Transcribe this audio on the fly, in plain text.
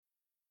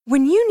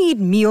When you need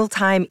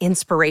mealtime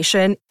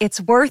inspiration,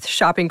 it's worth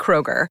shopping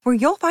Kroger, where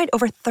you'll find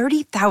over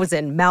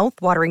 30,000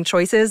 mouth-watering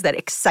choices that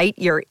excite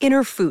your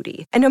inner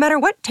foodie. And no matter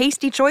what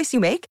tasty choice you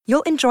make,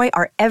 you'll enjoy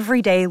our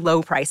everyday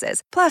low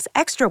prices, plus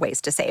extra ways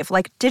to save,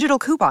 like digital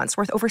coupons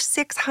worth over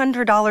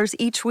 $600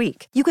 each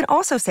week. You can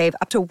also save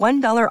up to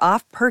 $1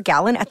 off per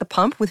gallon at the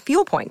pump with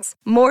fuel points.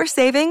 More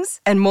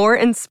savings and more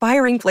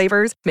inspiring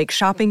flavors make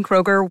shopping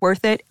Kroger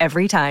worth it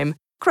every time.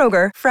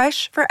 Kroger,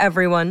 fresh for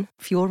everyone.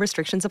 Fuel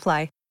restrictions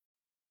apply.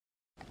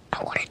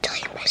 I want to tell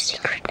you my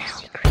secret now.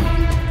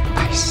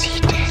 I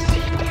see death.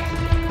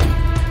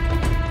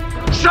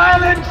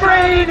 Silent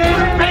breeding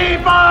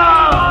people!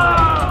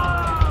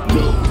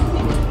 No.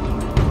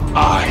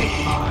 I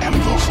am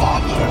the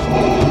father.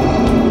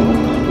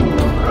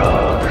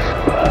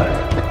 Rosebud.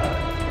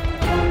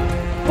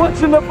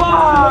 What's in the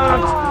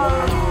box?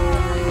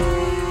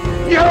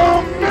 You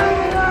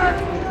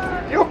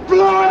maniac! You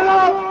blew it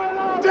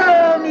up!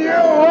 Damn you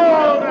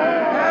all to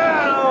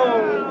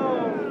hell!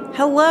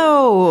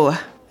 Hello,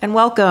 and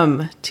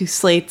welcome to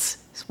Slate's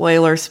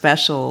Spoiler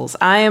Specials.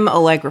 I am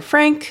Allegra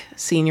Frank,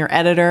 senior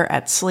editor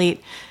at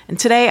Slate, and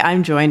today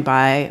I'm joined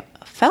by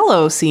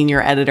fellow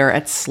senior editor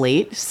at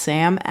Slate,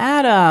 Sam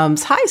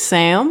Adams. Hi,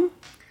 Sam.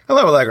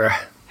 Hello, Allegra.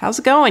 How's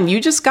it going?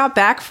 You just got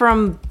back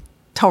from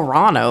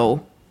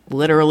Toronto,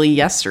 literally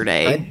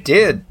yesterday. I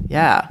did.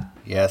 Yeah.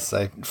 Yes,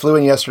 I flew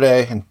in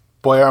yesterday, and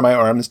boy, are my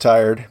arms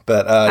tired.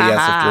 But yes,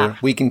 after a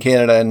week in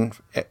Canada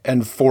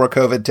and 4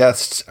 COVID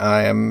tests,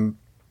 I am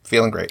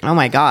feeling great. Oh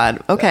my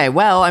God. Okay.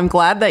 Well, I'm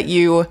glad that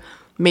you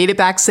made it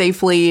back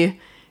safely,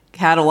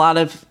 had a lot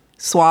of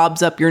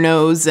swabs up your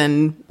nose,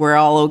 and we're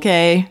all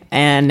okay.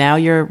 And now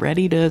you're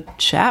ready to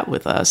chat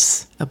with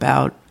us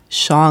about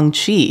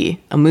Shang-Chi,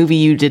 a movie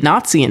you did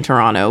not see in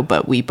Toronto,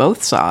 but we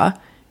both saw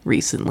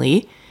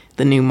recently,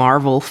 the new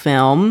Marvel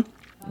film.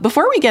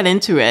 Before we get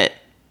into it,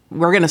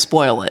 we're going to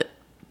spoil it.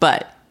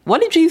 But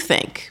what did you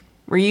think?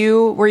 Were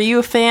you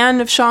a fan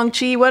of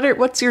Shang-Chi?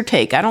 What's your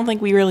take? I don't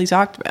think we really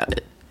talked about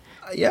it.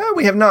 Yeah,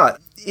 we have not.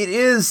 It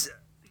is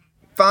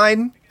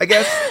fine, I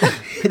guess.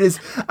 It is,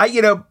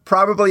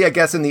 probably, I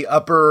guess, in the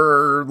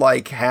upper,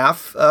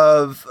 half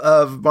of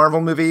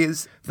Marvel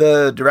movies.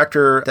 The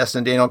director,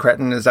 Destin Daniel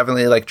Cretton, is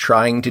definitely,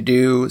 trying to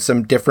do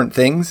some different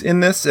things in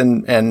this,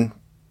 and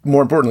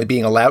more importantly,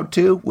 being allowed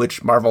to,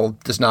 which Marvel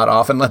does not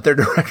often let their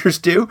directors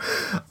do.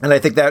 And I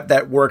think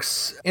that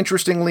works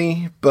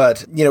interestingly,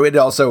 but, it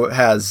also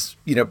has,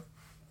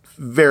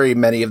 very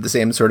many of the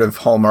same sort of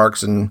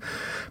hallmarks and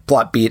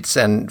plot beats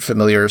and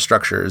familiar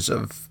structures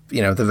of,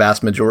 the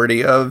vast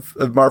majority of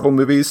Marvel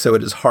movies. So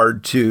it is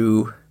hard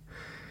to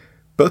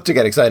both to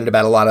get excited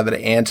about a lot of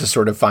it and to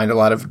sort of find a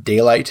lot of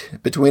daylight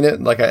between it.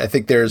 I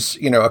think there's,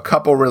 a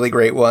couple really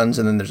great ones,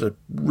 and then there's a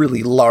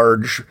really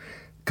large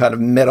kind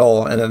of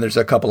middle, and then there's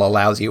a couple of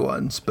lousy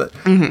ones. But,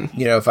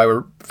 if I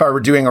were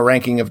doing a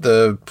ranking of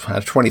the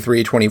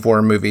 23,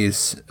 24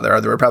 movies, there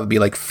would probably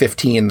be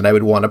 15 that I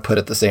would want to put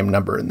at the same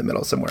number in the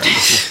middle somewhere. And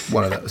this is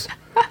one of those.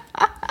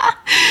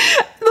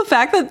 The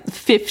fact that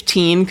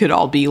 15 could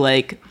all be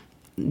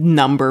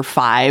number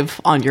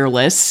 5 on your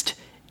list,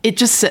 it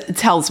just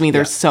tells me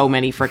there's so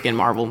many freaking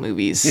Marvel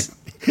movies.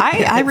 Yes.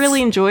 I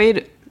really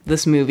enjoyed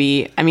this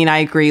movie. I mean, I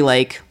agree,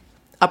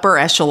 upper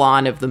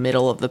echelon of the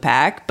middle of the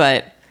pack,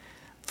 but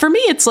for me,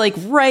 it's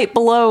right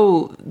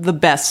below the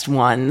best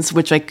ones,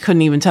 which I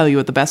couldn't even tell you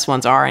what the best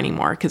ones are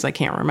anymore because I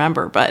can't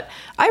remember. But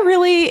I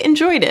really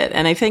enjoyed it.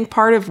 And I think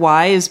part of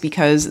why is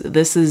because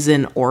this is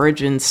an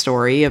origin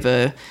story of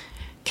a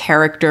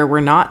character we're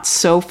not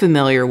so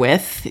familiar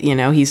with.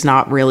 He's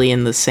not really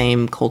in the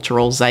same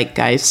cultural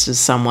zeitgeist as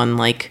someone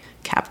like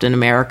Captain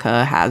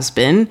America has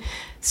been.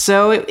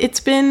 So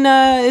it's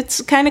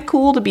kind of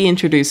cool to be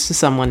introduced to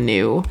someone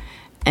new.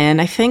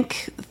 And I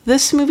think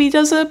this movie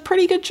does a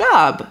pretty good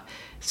job.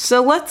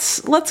 So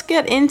let's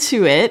get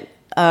into it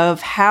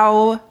of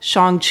how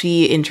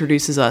Shang-Chi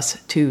introduces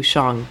us to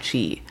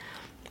Shang-Chi.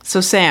 So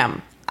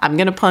Sam, I'm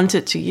going to punt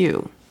it to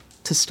you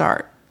to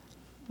start.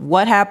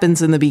 What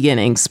happens in the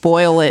beginning?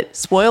 Spoil it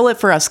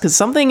for us, because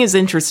something is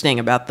interesting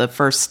about the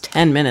first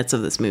 10 minutes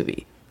of this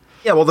movie.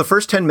 Yeah, well, the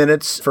first 10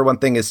 minutes, for one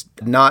thing, is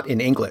not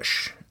in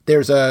English.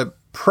 There's a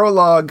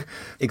prologue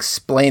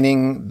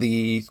explaining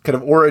the kind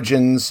of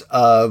origins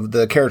of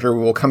the character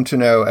we will come to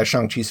know as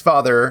Shang-Chi's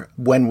father,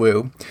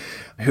 Wenwu,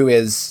 who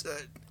is,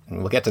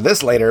 we'll get to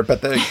this later,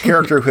 but the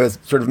character who has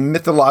sort of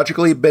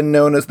mythologically been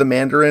known as the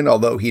Mandarin,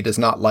 although he does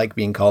not like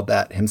being called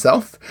that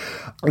himself.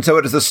 And so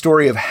it is a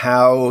story of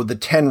how the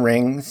Ten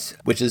Rings,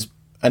 which is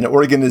an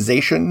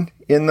organization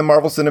in the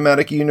Marvel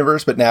Cinematic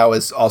Universe, but now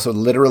is also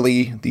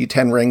literally the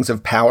 10 Rings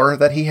of Power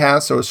that he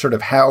has. So it's sort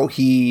of how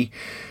we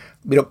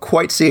don't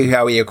quite see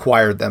how he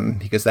acquired them,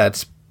 because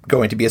that's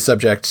going to be a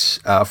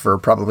subject for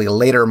probably a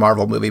later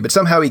Marvel movie. But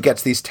somehow he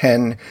gets these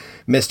 10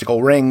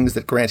 mystical rings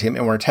that grant him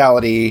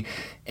immortality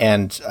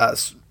and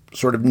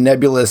sort of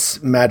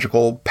nebulous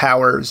magical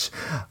powers,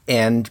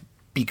 and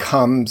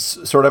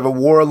becomes sort of a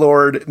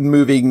warlord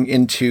moving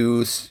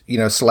into,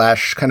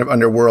 slash kind of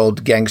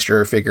underworld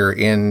gangster figure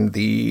in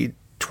the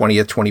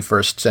 20th,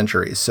 21st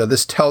centuries. So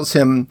this tells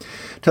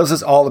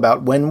us all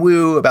about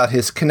Wenwu, about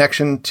his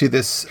connection to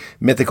this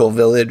mythical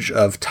village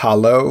of Ta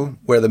Lo,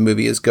 where the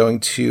movie is going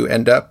to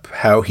end up,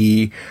 how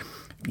he,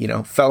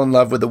 fell in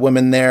love with a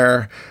woman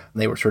there.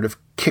 They were sort of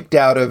kicked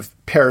out of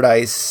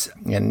paradise,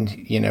 and,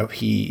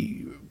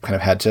 he kind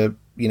of had to,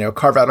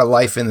 carve out a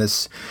life in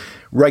this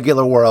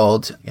regular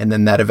world. And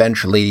then that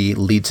eventually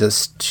leads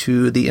us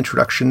to the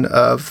introduction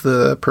of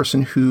the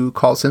person who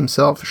calls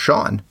himself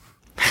Sean.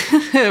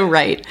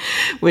 Right.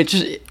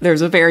 Which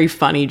there's a very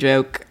funny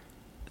joke,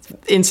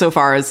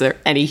 insofar as there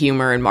any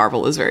humor in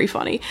Marvel is very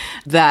funny,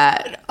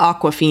 that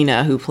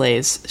Awkwafina, who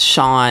plays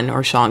Sean,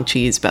 or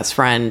Shang-Chi's best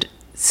friend,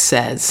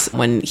 says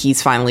when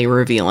he's finally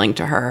revealing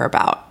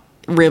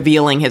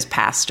his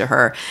past to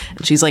her.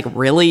 And she's like,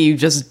 really? You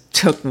just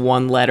took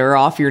one letter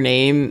off your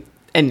name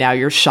and now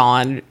you're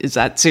Sean? Is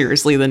that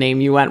seriously the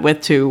name you went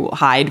with to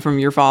hide from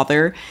your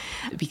father?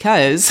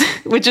 Because,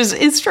 which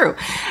is true,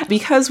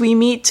 because we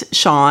meet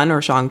Sean,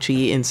 or Shang-Chi,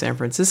 in San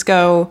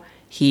Francisco.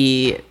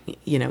 He,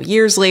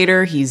 years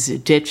later, he's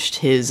ditched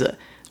his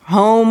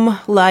home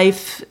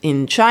life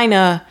in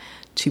China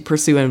to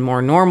pursue a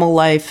more normal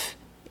life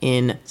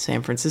in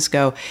San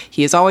Francisco.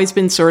 He has always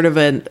been sort of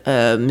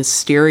a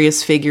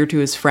mysterious figure to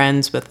his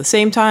friends, but at the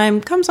same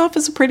time comes off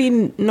as a pretty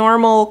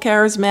normal,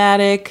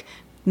 charismatic,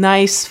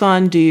 nice,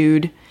 fun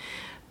dude.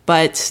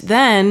 But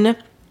then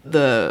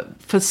the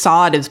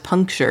facade is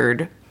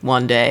punctured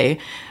one day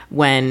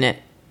when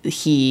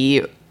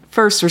he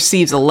first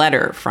receives a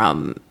letter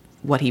from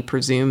what he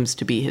presumes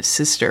to be his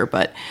sister,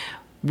 but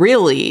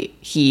really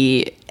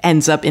he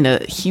ends up in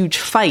a huge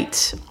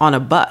fight on a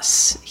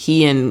bus.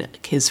 He and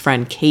his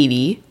friend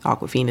Katie,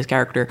 Awkwafina's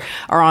character,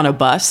 are on a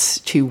bus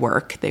to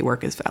work. They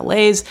work as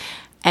valets,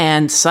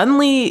 and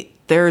suddenly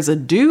there's a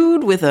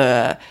dude with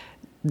a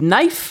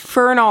knife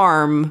for an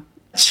arm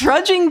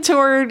trudging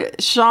toward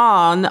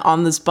Sean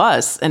on this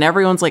bus, and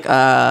everyone's like,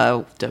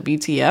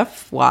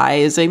 WTF? Why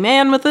is a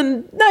man with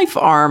a knife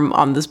arm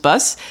on this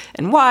bus,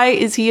 and why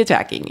is he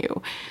attacking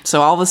you?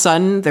 So all of a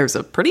sudden, there's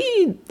a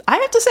pretty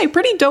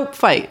dope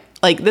fight.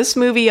 Like, this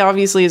movie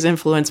obviously is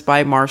influenced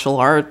by martial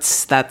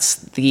arts. That's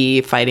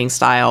the fighting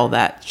style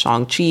that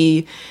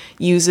Shang-Chi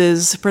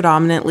uses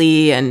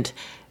predominantly, and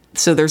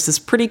so there's this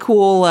pretty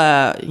cool,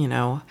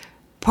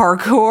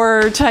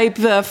 parkour type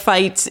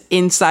fight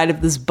inside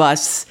of this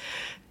bus.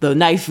 The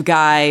knife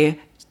guy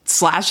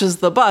slashes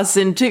the bus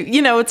into,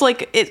 it's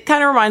like, it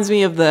kind of reminds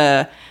me of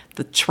the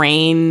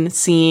train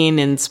scene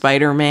in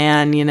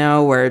Spider-Man,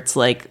 where it's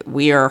like,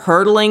 we are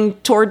hurtling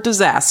toward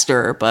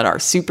disaster, but our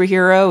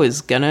superhero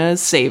is gonna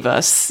save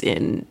us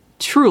in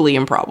truly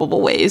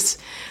improbable ways.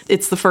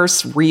 It's the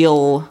first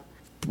real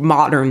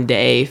modern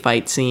day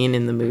fight scene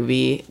in the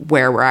movie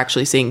where we're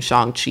actually seeing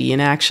Shang-Chi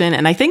in action.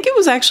 And I think it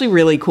was actually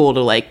really cool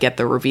to get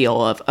the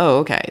reveal of, oh,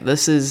 okay,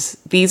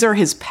 these are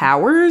his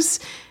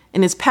powers,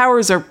 and his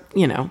powers are,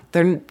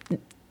 they're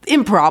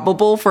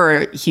improbable for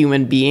a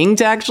human being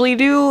to actually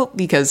do,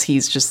 because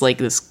he's just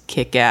this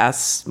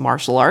kick-ass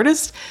martial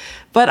artist.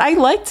 But I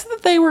liked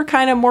that they were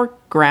kind of more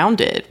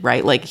grounded,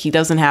 right? He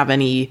doesn't have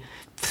any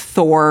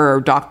Thor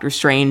or Doctor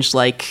Strange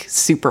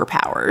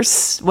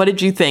superpowers. What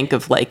did you think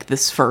of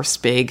this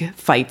first big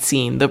fight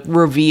scene, the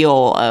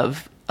reveal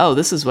of, oh,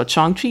 this is what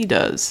Shang-Chi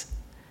does?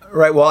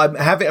 Right. Well,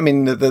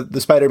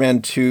 the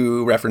Spider-Man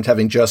 2 reference,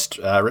 having just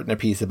written a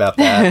piece about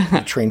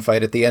that train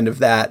fight at the end of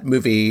that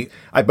movie,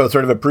 I both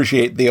sort of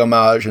appreciate the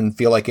homage and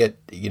feel like it,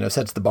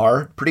 sets the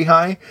bar pretty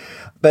high.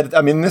 But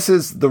this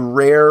is the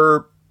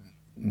rare,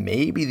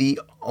 maybe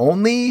the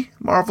only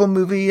Marvel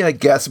movie, I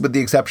guess, with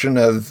the exception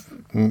of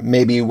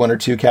maybe one or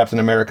two Captain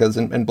Americas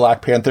and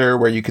Black Panther,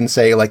 where you can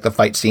say the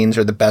fight scenes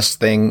are the best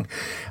thing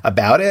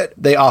about it.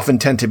 They often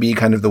tend to be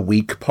kind of the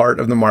weak part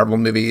of the Marvel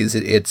movies.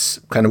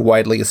 It's kind of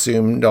widely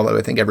assumed, although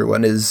I think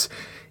everyone is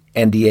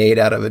NDA'd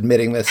out of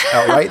admitting this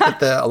outright,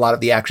 that a lot of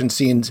the action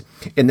scenes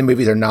in the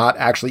movies are not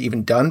actually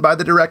even done by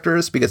the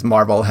directors, because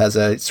Marvel has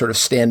a sort of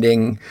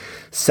standing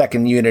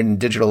second unit in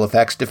digital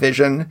effects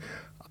division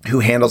who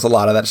handles a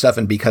lot of that stuff,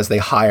 and because they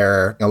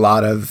hire a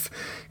lot of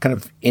kind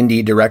of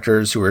indie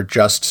directors who are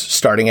just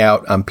starting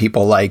out,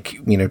 people like,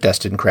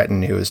 Destin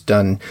Cretton, who has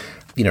done,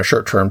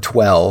 Short Term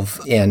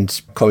 12,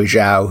 and Chloe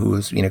Zhao,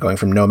 who's, going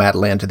from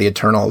Nomadland to The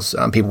Eternals,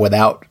 people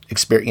without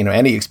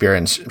any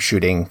experience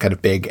shooting kind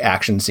of big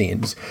action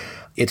scenes.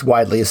 It's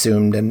widely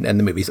assumed, and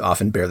the movies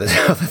often bear this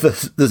out,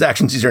 that those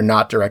action scenes are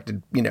not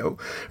directed,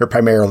 or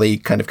primarily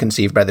kind of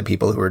conceived by the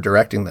people who are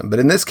directing them. But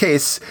in this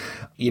case,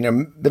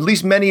 at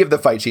least many of the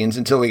fight scenes,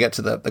 until we get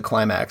to the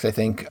climax, I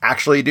think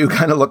actually do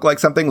kind of look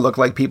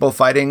like people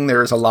fighting.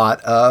 There's a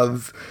lot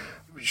of,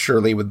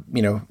 surely with,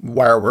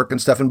 wire work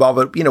and stuff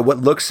involved, but, what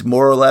looks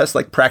more or less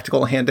like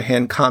practical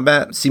hand-to-hand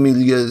combat.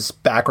 Simulia's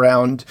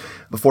background,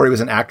 before he was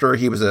an actor,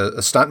 he was a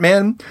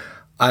stuntman.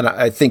 And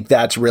I think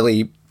that's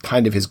really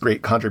kind of his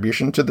great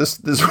contribution to this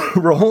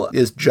role,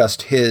 is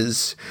just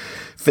his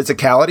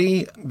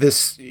physicality.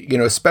 This,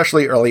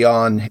 especially early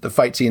on, the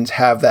fight scenes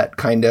have that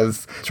kind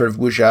of sort of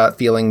wuxia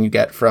feeling you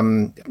get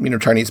from,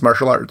 Chinese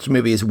martial arts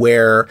movies,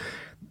 where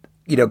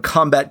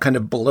combat kind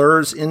of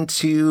blurs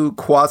into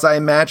quasi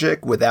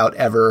magic without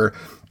ever,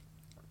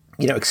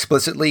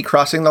 explicitly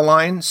crossing the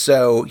line.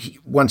 So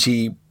once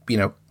he,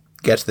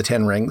 gets the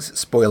 10 rings,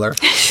 spoiler,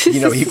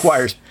 he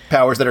acquires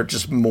powers that are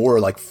just more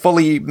like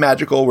fully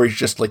magical, where he's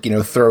just like,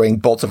 throwing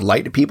bolts of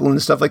light at people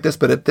and stuff like this.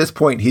 But at this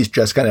point, he's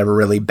just kind of a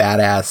really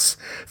badass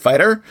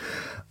fighter.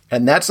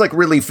 And that's like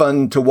really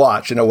fun to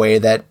watch in a way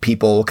that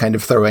people kind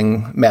of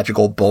throwing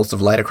magical bolts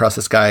of light across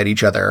the sky at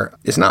each other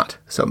is not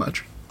so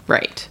much.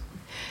 Right.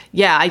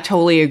 Yeah, I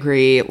totally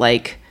agree.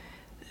 Like,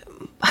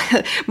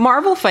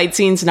 Marvel fight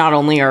scenes not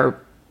only are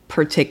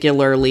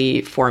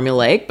particularly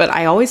formulaic, but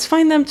I always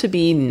find them to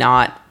be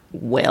not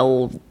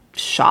well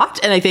shot.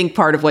 And I think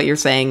part of what you're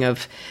saying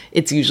of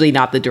it's usually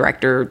not the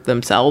director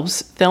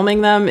themselves filming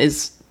them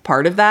is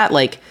part of that.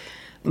 Like,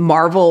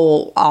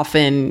 Marvel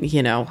often,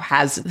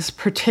 has this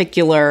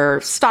particular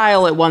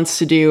style it wants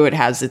to do. It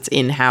has its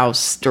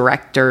in-house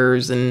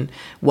directors and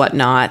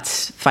whatnot,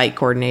 fight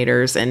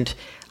coordinators, and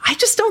I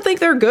just don't think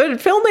they're good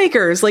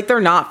filmmakers. Like, they're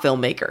not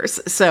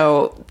filmmakers.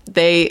 So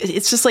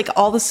it's just like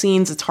all the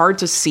scenes, it's hard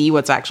to see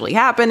what's actually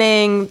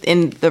happening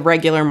in the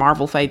regular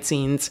Marvel fight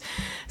scenes.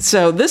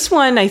 So this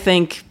one, I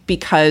think,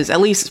 because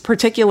at least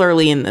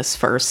particularly in this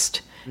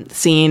first fight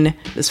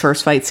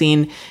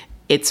scene,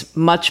 it's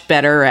much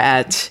better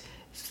at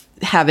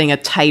having a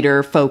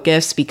tighter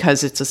focus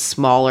because it's a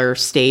smaller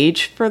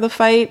stage for the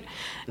fight.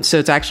 So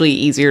it's actually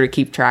easier to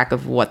keep track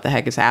of what the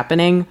heck is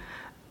happening.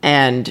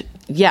 And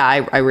yeah,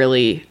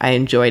 I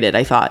enjoyed it.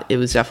 I thought it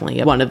was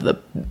definitely one of the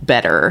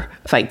better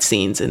fight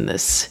scenes in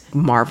this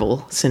Marvel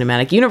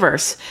Cinematic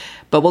Universe.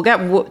 But we'll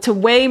get to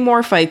way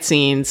more fight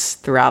scenes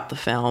throughout the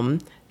film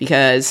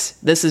because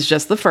this is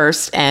just the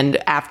first. And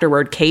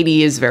afterward,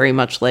 Katie is very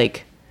much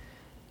like,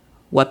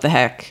 what the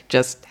heck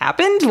just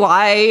happened?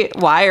 Why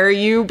are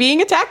you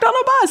being attacked on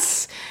a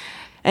bus?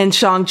 And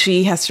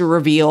Shang-Chi has to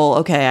reveal,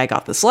 okay, I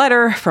got this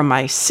letter from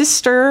my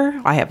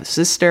sister. I have a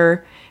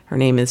sister. Her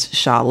name is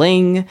Xia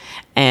Ling,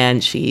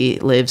 and she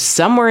lives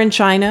somewhere in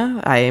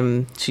China.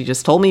 She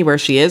just told me where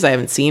she is. I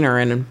haven't seen her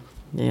in,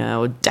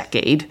 a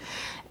decade.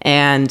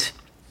 And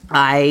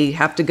I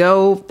have to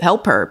go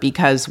help her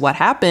because what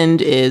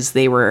happened is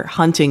they were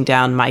hunting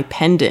down my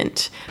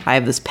pendant. I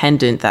have this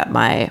pendant that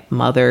my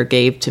mother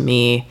gave to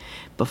me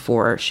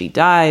before she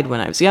died when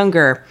I was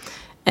younger.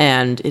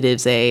 And it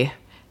is a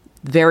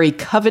very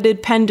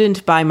coveted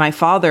pendant by my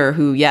father,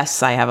 who,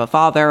 yes, I have a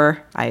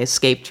father. I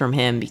escaped from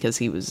him because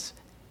he was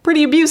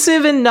pretty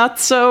abusive and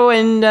nutso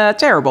and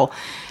terrible.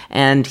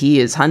 And he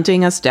is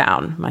hunting us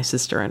down, my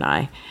sister and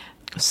I.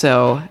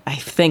 So I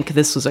think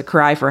this was a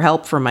cry for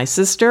help from my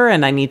sister,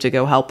 and I need to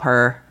go help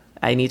her.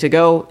 I need to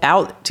go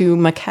out to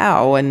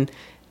Macau and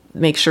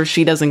make sure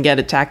she doesn't get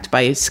attacked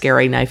by a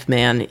scary knife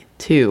man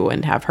too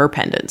and have her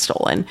pendant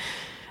stolen.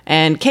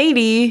 And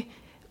Katie,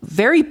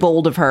 very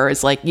bold of her,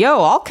 is like,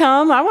 yo, I'll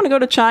come. I want to go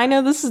to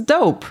China. This is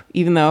dope.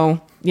 Even though,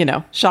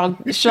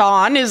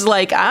 Sean is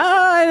like,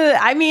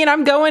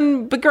 I'm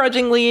going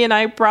begrudgingly and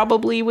I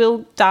probably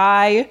will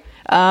die.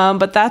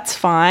 But that's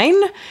fine.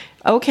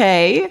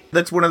 Okay.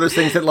 That's one of those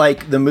things that,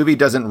 like, the movie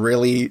doesn't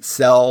really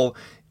sell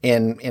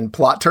in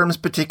plot terms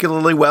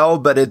particularly well,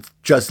 but it's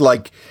just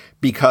like,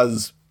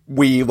 because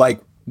we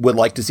would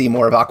like to see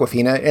more of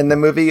Awkwafina in the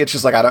movie. It's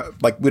just like,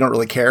 we don't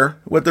really care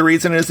what the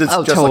reason is. It's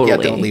just totally.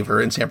 Like, yeah, don't leave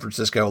her in San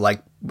Francisco.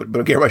 Like, we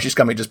don't care why she's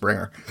coming, just bring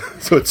her.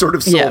 So it's sort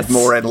of sold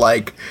more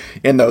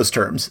in those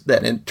terms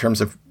than in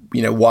terms of,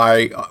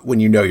 why,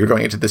 when you're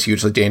going into this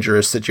hugely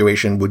dangerous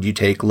situation, would you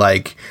take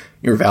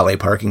your valet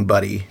parking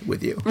buddy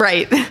with you?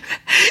 Right.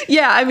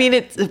 Yeah. I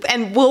mean,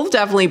 and we'll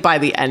definitely, by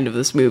the end of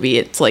this movie,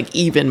 it's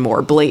even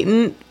more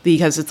blatant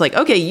because it's like,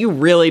 okay, you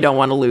really don't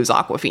want to lose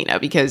Awkwafina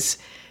because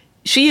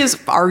she is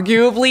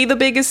arguably the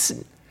biggest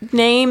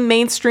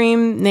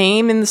mainstream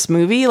name in this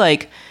movie.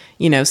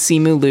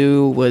 Simu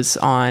Liu was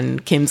on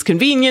Kim's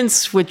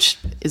Convenience, which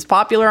is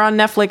popular on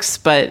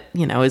Netflix, but,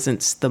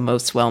 isn't the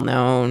most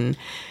well-known.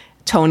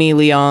 Tony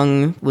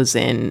Leung was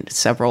in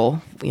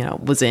several,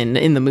 was in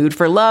The Mood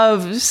for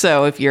Love.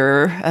 So if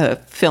you're a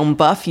film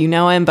buff, you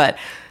know him. But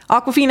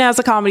Awkwafina has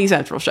a Comedy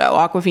Central show.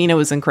 Awkwafina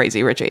was in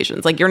Crazy Rich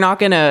Asians. You're not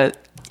going to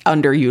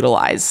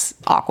underutilize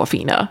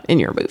Awkwafina in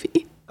your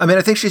movie. I mean,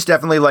 I think she's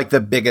definitely the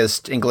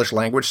biggest English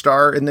language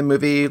star in the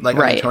movie.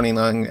 Right. Tony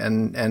Leung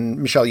and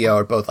Michelle Yeoh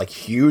are both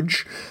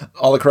huge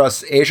all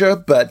across Asia.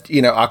 But,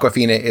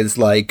 Awkwafina is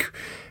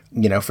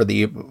for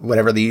the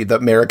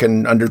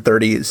American under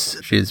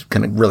 30s, she's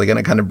really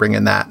going to bring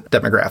in that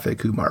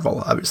demographic who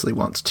Marvel obviously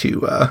wants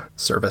to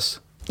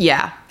service.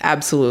 Yeah,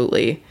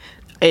 absolutely.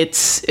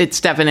 It's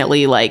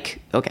definitely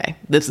okay,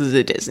 this is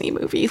a Disney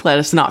movie. Let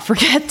us not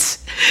forget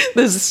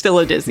this is still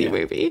a Disney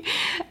movie.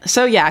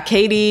 So yeah,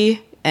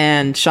 Katie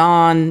and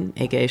Sean,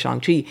 aka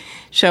Shang-Chi,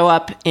 show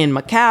up in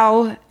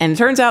Macau, and it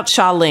turns out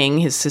Xia Ling,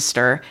 his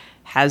sister,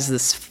 has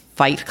this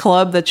fight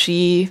club that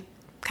she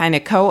kind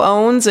of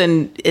co-owns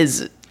and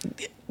is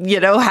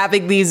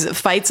having these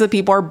fights that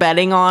people are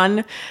betting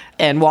on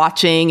and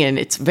watching, and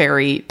it's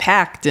very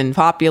packed and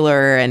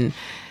popular. And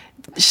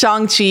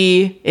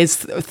Shang-Chi is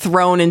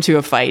thrown into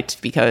a fight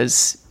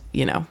because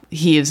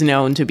he is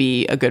known to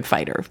be a good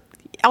fighter.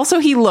 Also,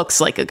 he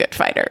looks like a good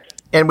fighter.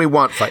 And we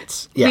want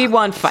fights. Yeah. We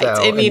want fights.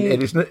 So, I mean,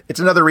 it's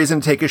another reason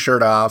to take his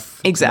shirt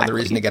off. Exactly. Another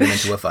reason to get him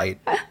into a fight.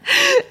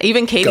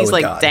 Even Katie's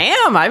like, God.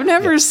 damn, I've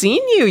never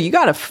seen you. You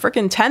got a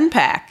freaking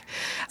 10-pack.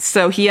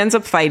 So he ends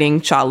up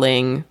fighting Cha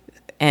Ling.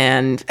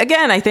 And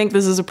again, I think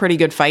this is a pretty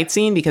good fight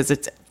scene because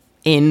it's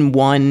in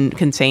one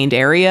contained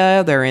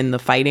area. They're in the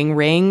fighting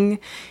ring,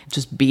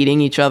 just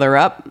beating each other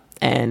up.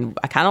 And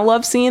I kind of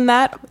love seeing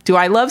that. Do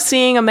I love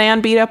seeing a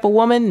man beat up a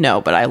woman?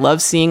 No, but I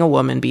love seeing a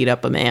woman beat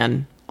up a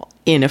man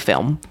in a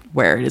film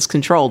where it is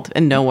controlled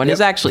and no one is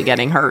actually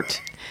getting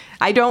hurt.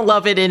 I don't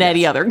love it in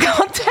any other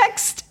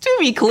context, to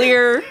be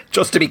clear.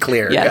 Just to be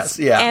clear, yes.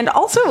 Yeah. And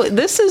also,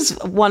 this is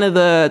one of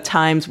the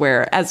times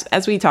where,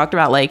 as we talked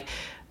about, like,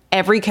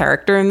 every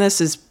character in this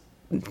is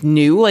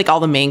new. Like, all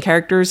the main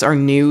characters are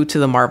new to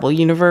the Marvel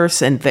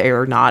Universe, and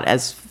they're not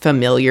as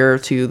familiar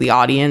to the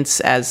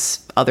audience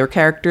as other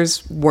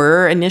characters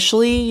were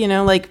initially.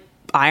 Like,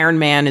 Iron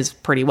Man is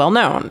pretty well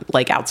known.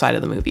 Like, outside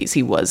of the movies,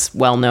 he was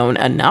well known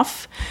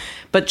enough.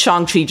 But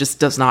Shang-Chi just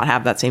does not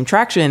have that same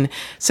traction.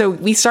 So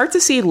we start to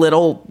see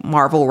little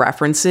Marvel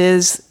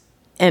references,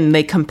 and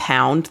they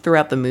compound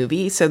throughout the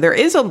movie. So there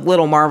is a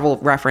little Marvel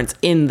reference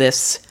in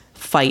this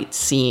fight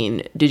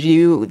scene. Did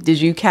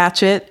you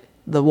catch it?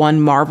 The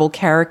one Marvel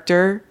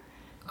character?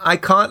 I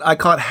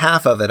caught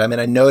half of it. I mean,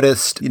 I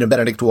noticed,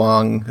 Benedict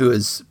Wong, who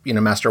is,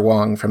 Master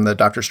Wong from the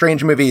Doctor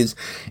Strange movies,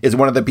 is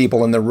one of the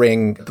people in the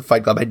ring at the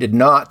Fight Club. I did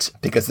not,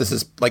 because this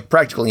is like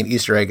practically an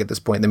Easter egg at this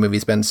point. The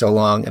movie's been so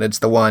long, and it's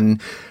the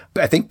one,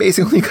 I think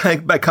basically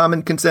by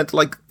common consent,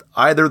 like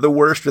either the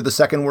worst or the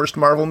second worst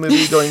Marvel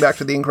movie going back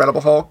to The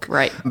Incredible Hulk.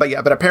 Right.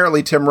 But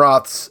apparently Tim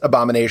Roth's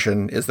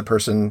Abomination is the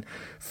person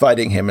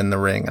fighting him in the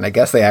ring. And I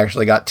guess they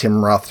actually got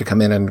Tim Roth to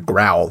come in and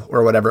growl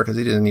or whatever, because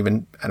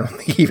I don't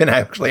think he even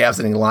actually has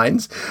any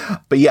lines.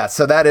 But yeah,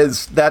 so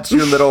that's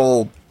your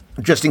little,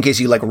 just in case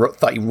you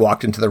thought you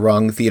walked into the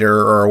wrong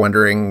theater or are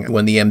wondering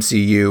when the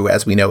MCU,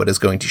 as we know it, is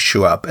going to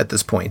show up at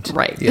this point.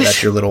 Right. Yeah,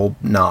 that's your little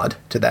nod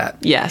to that.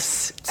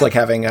 Yes. It's like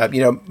having,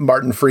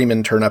 Martin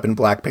Freeman turn up in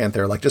Black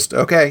Panther. Like, just,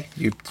 okay,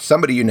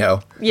 somebody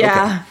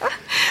Yeah.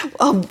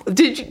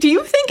 Okay. Do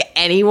you think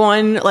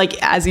anyone,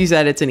 like, as you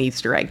said, it's an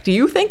Easter egg. Do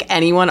you think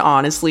anyone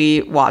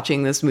honestly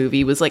watching this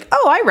movie was like,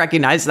 oh, I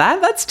recognize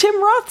that. That's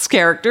Tim Roth's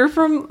character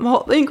from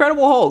The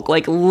Incredible Hulk.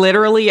 Like,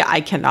 literally,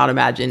 I cannot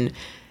imagine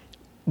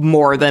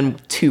more than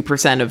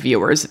 2% of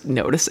viewers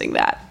noticing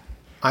that.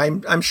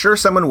 I'm sure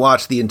someone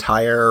watched the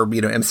entire,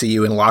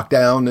 MCU in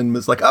lockdown and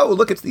was like, oh,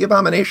 look, it's the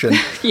Abomination.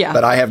 Yeah.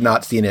 But I have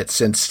not seen it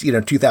since,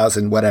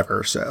 2000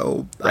 whatever,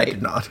 so Right. I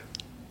did not.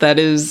 That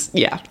is,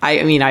 yeah.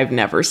 I mean, I've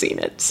never seen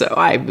it. So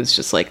I was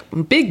just like,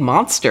 big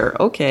monster.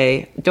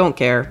 Okay. Don't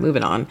care.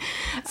 Moving on.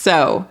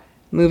 So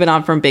moving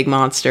on from Big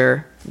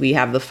Monster, we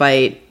have the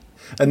fight.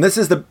 And this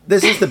is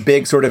the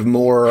big sort of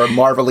more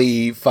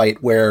Marvel-y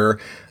fight where,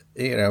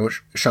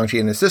 Shang-Chi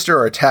and his sister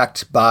are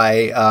attacked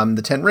by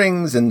the Ten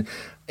Rings, and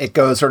it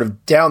goes sort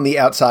of down the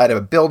outside of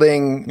a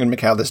building in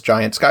Macau, this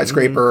giant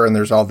skyscraper, and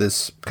there's all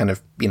this kind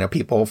of,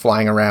 people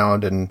flying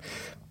around and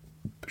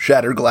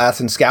shattered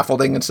glass and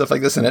scaffolding and stuff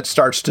like this. And it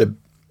starts to,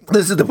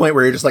 this is the point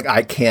where you're just like,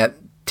 I can't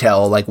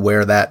tell like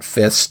where that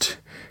fist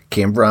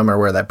came from or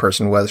where that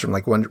person was from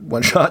like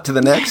one shot to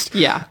the next.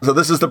 Yeah. So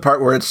this is the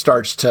part where it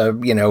starts to,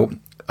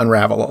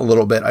 unravel a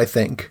little bit, I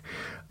think.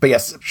 But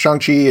yes,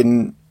 Shang-Chi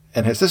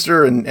and his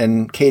sister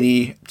and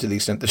Katie, to the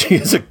extent that she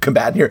is a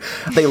combatant here,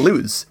 they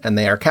lose and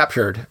they are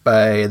captured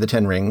by the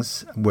Ten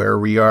Rings, where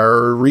we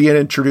are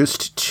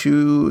reintroduced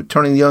to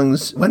Tony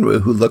Leung's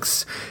Wenwu, who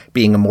looks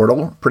being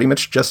immortal pretty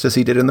much just as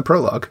he did in the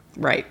prologue.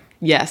 Right.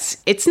 Yes.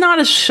 It's not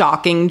a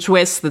shocking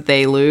twist that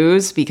they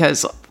lose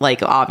because,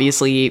 like,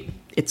 obviously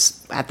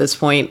it's at this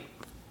point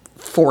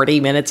 40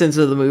 minutes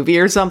into the movie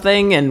or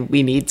something, and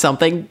we need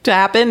something to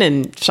happen,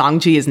 and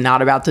Shang-Chi is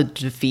not about to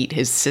defeat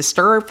his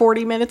sister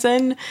 40 minutes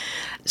in.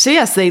 So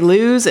yes, they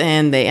lose,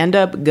 and they end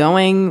up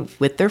going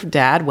with their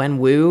dad,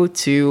 Wenwu,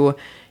 to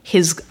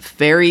his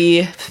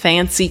very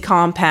fancy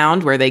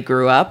compound where they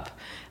grew up,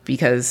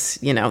 because,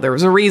 there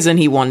was a reason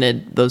he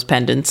wanted those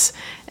pendants,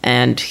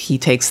 and he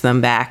takes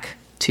them back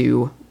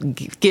to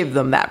give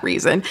them that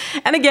reason.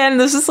 And again,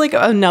 this is like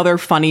another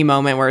funny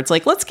moment where it's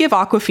like, let's give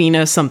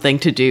Awkwafina something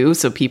to do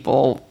so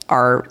people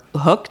are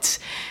hooked.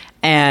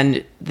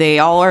 And they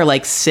all are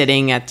like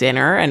sitting at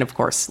dinner, and of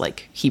course,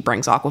 like, he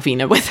brings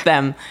Awkwafina with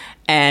them,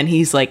 and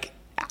he's like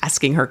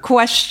asking her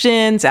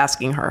questions,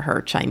 asking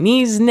her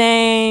Chinese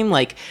name,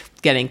 like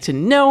getting to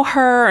know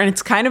her. And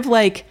it's kind of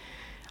like,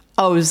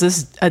 oh, is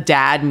this a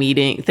dad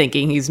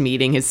thinking he's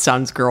meeting his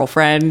son's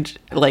girlfriend?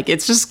 Like,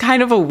 it's just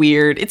kind of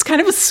it's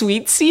kind of a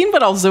sweet scene,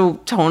 but also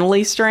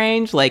tonally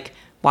strange. Like,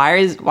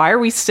 why are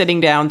we sitting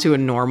down to a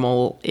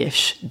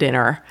normal-ish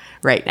dinner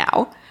right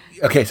now?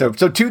 Okay, so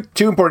two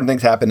important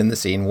things happen in the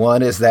scene.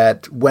 One is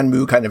that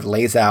Wenwu kind of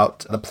lays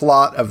out the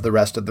plot of the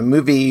rest of the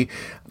movie,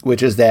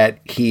 which is that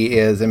he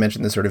is, I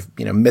mentioned, this sort of,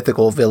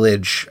 mythical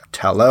village,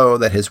 Ta Lo,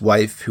 that his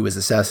wife, who was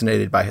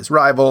assassinated by his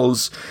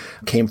rivals,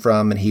 came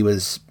from, and he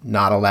was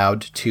not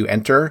allowed to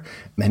enter.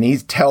 And he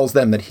tells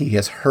them that he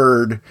has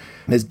heard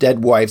his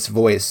dead wife's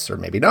voice, or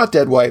maybe not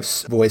dead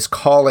wife's voice,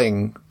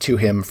 calling to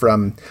him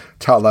from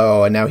Ta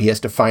Lo, and now he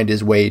has to find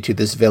his way to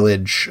this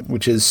village,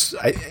 which is,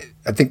 I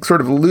think,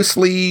 sort of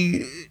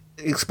loosely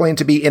explained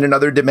to be in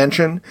another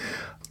dimension,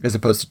 as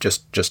opposed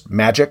to just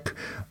magic.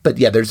 But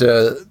yeah, there's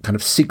a kind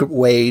of secret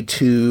way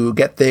to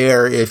get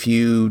there. If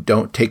you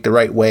don't take the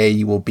right way,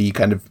 you will be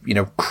kind of,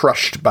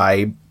 crushed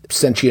by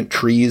sentient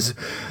trees.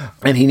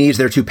 And he needs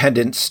their 2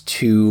 pendants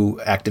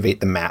to activate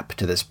the map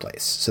to this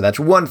place. So that's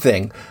one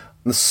thing.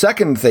 The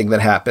second thing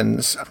that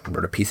happens, I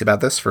wrote a piece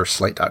about this for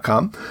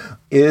Slate.com,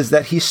 is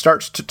that he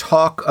starts to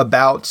talk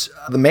about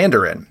the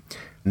Mandarin,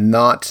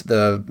 not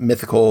the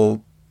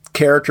mythical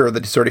character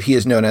that sort of he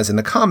is known as in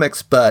the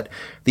comics, but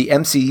the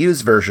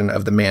MCU's version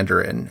of the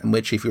Mandarin, in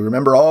which, if you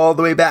remember all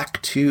the way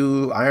back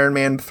to Iron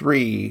Man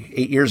 3,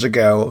 8 years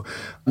ago,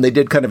 they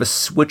did kind of a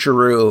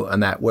switcheroo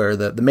on that, where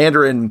the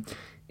Mandarin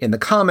in the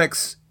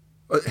comics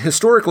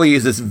historically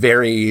is this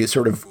very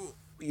sort of,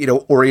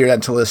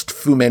 Orientalist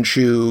Fu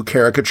Manchu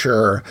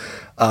caricature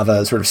of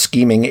a sort of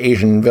scheming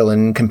Asian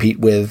villain compete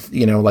with,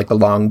 like the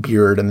long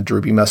beard and the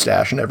droopy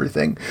mustache and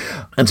everything.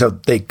 And so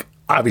they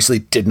obviously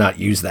did not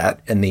use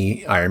that in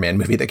the Iron Man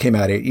movie that came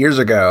out 8 years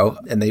ago.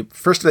 And they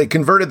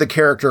converted the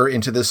character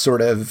into this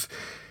sort of,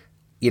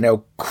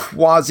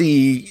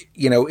 quasi,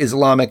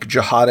 Islamic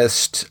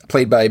jihadist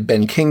played by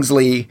Ben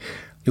Kingsley,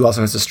 who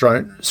also has a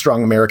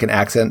strong American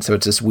accent. So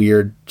it's this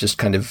weird, just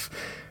kind of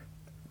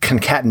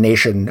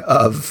concatenation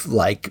of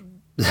like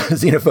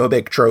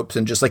xenophobic tropes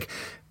and just like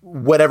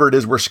whatever it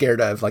is we're scared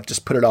of, like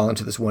just put it all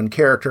into this one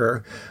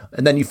character.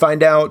 And then you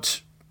find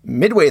out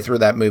midway through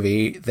that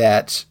movie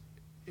that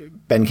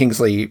Ben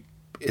Kingsley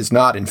is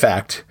not, in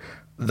fact,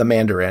 the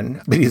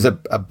Mandarin, but he's a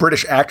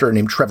British actor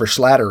named Trevor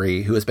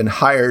Slattery, who has been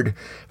hired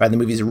by the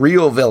movie's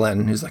real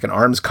villain, who's like an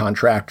arms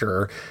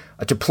contractor,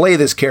 to play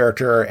this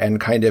character and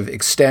kind of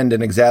extend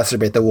and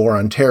exacerbate the war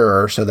on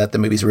terror so that the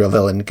movie's real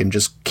villain can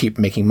just keep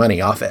making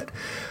money off it.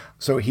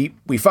 So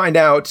we find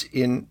out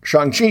in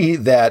Shang-Chi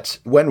that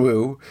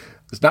Wenwu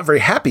is not very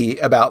happy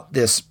about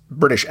this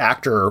British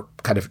actor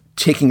kind of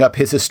taking up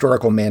his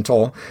historical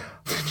mantle,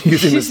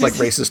 using this like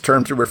racist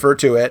term to refer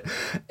to it.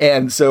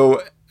 And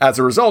so as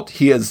a result,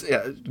 he has,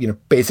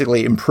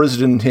 basically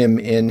imprisoned him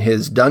in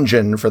his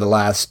dungeon for the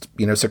last,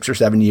 6 or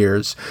 7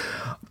 years.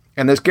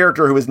 And this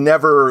character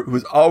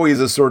who's always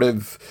a sort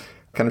of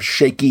kind of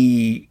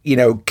shaky,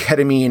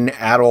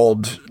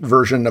 ketamine-addled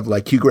version of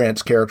like Hugh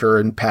Grant's character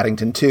in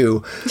Paddington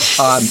 2,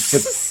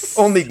 has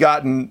only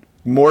gotten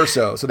more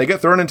so. So they get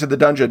thrown into the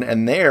dungeon,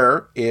 and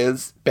there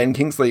is Ben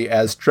Kingsley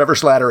as Trevor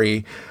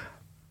Slattery,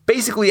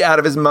 basically out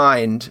of his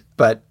mind,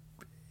 but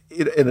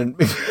in an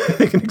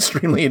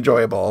extremely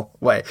enjoyable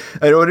way.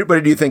 What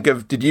did you think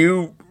of? Did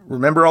you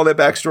remember all that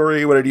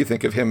backstory? What did you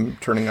think of him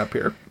turning up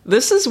here?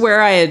 This is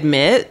where I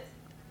admit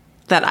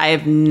that I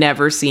have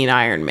never seen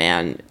Iron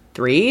Man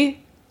 3,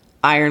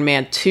 Iron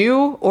Man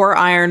 2, or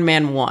Iron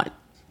Man 1.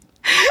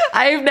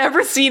 I have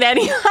never seen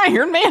any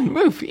Iron Man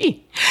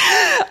movie.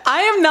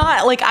 I am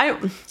not, like, I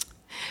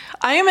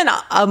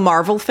am a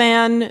Marvel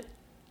fan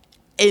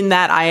in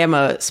that I am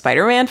a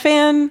Spider-Man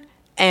fan,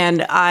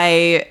 and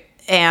I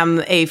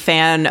am a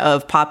fan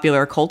of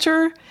popular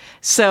culture.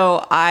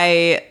 So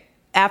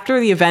after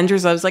the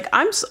Avengers, I was like,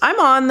 I'm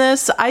on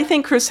this. I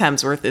think Chris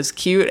Hemsworth is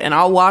cute, and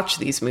I'll watch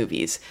these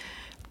movies.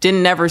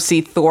 Didn't ever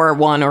see Thor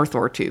 1 or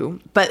Thor 2.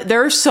 But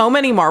there are so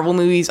many Marvel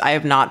movies I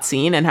have not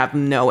seen and have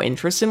no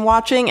interest in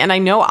watching. And I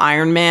know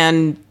Iron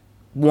Man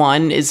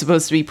 1 is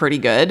supposed to be pretty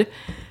good,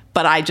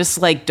 but I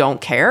just don't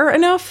care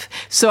enough.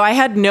 So I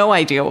had no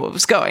idea what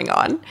was going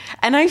on.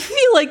 And I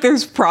feel like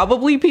there's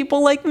probably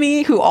people like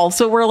me who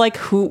also were like,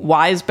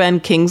 why is Ben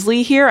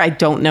Kingsley here? I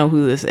don't know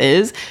who this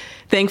is.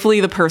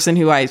 Thankfully, the person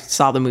who I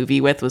saw the movie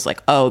with was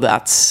like, oh,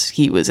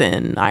 he was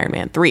in Iron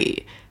Man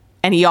 3.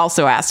 And he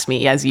also asked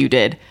me, as you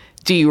did,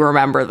 do you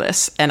remember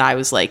this? And I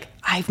was like,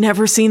 I've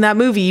never seen that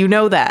movie. You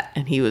know that.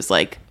 And he was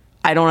like,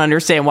 I don't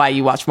understand why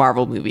you watch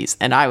Marvel movies.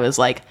 And I was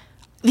like,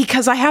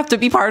 because I have to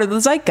be part of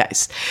the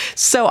zeitgeist.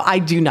 So I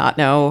do not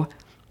know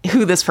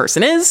who this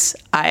person is.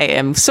 I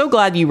am so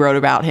glad you wrote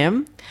about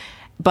him.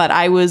 But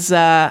I was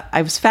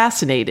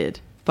fascinated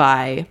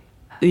by,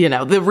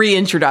 the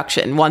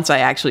reintroduction once I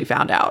actually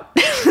found out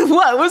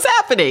what was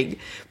happening.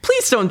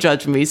 Please don't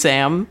judge me,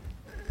 Sam.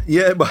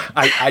 Yeah,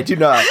 I do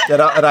not.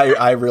 And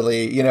I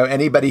really,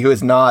 anybody who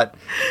has not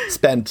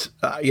spent,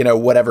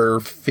 whatever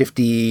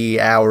 60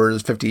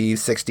 hours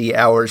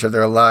of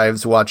their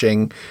lives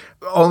watching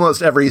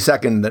almost every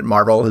second that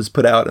Marvel has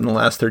put out in the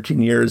last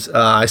 13 years,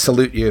 I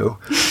salute you.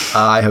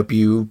 I hope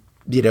you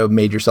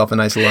made yourself a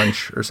nice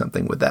lunch or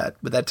something with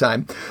that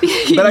time.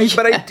 But yes.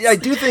 I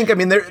do think,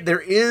 there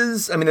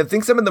is, I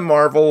think some of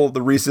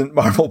the recent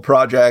Marvel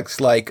projects,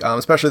 like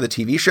especially the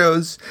TV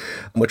shows,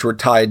 which were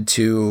tied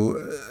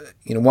to,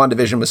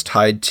 WandaVision was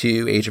tied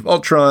to Age of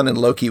Ultron, and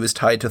Loki was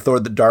tied to Thor: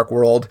 The Dark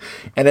World,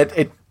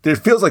 and there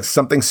feels like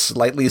something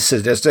slightly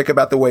sadistic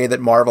about the way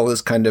that Marvel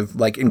is kind of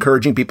like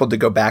encouraging people to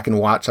go back and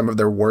watch some of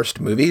their worst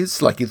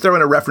movies. Like you throw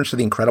in a reference to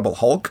The Incredible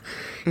Hulk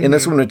in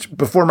this one, which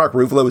before Mark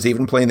Ruffalo was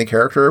even playing the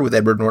character with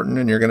Edward Norton,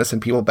 and you're going to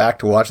send people back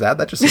to watch that.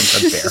 That just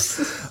seems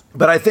unfair.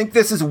 But I think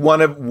this is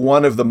one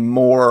of the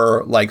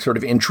more like sort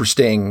of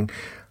interesting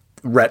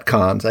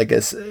retcons, I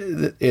guess.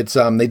 It's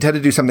they tend to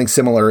do something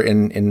similar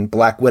in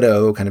Black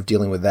Widow, kind of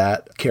dealing with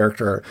that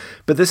character.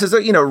 But this is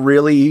a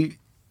really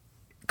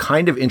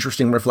kind of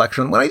interesting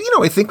reflection. What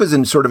I think was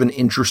in sort of an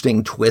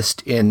interesting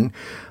twist in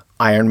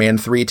Iron Man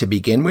 3 to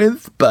begin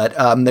with, but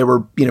there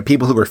were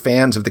people who were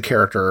fans of the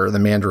character, the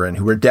Mandarin,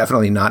 who were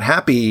definitely not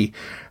happy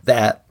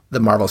that the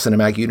Marvel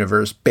Cinematic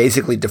Universe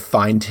basically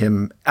defined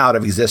him out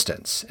of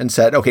existence and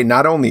said, okay,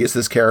 not only is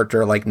this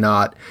character like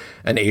not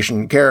an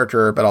Asian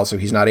character, but also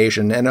he's not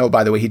Asian, and oh,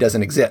 by the way, he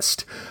doesn't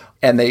exist.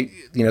 And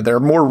there are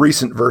more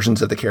recent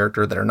versions of the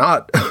character that are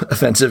not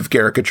offensive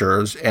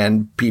caricatures,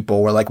 and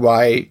people were like,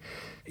 why?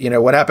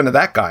 What happened to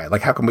that guy?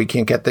 Like, how come we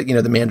can't get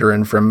the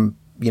Mandarin from,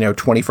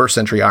 21st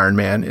century Iron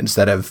Man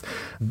instead of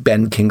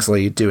Ben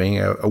Kingsley doing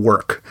a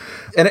work?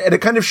 And it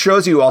kind of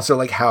shows you also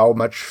like how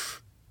much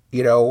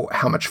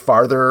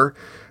farther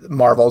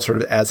Marvel sort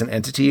of as an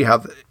entity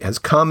has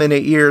come in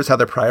 8 years, how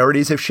their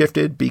priorities have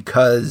shifted,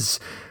 because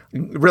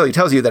it really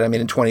tells you that,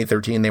 in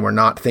 2013, they were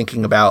not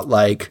thinking about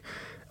like,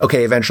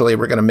 okay, eventually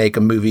we're going to make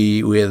a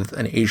movie with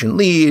an Asian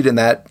lead, and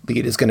that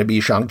lead is going to be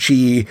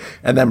Shang-Chi,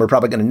 and then we're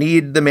probably going to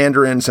need the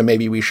Mandarin, so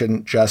maybe we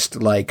shouldn't just,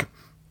 like,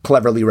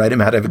 cleverly write him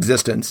out of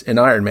existence in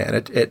Iron Man.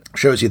 It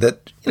shows you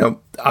that,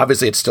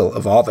 obviously it's still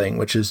evolving,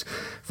 which is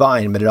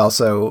fine, but it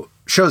also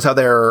shows how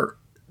their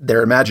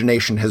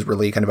imagination has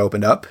really kind of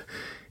opened up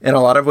in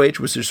a lot of ways,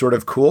 which is sort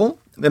of cool.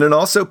 And it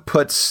also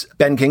puts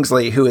Ben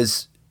Kingsley, who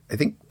is, I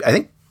think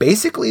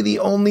basically the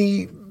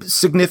only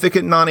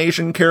significant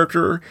non-Asian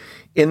character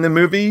in the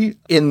movie,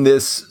 in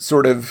this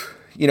sort of,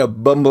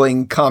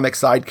 bumbling comic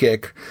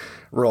sidekick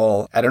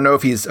role. I don't know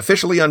if he's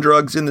officially on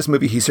drugs in this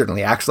movie. He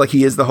certainly acts like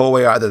he is the whole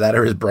way. Either that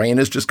or his brain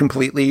is just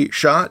completely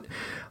shot.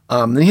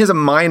 And he has a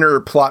minor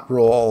plot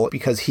role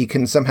because he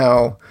can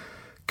somehow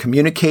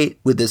communicate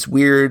with this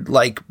weird,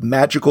 like,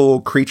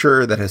 magical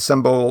creature that has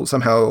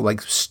somehow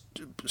like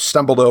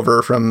stumbled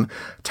over from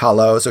Ta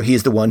Lo. So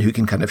he's the one who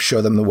can kind of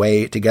show them the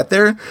way to get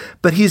there.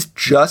 But he's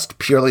just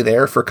purely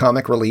there for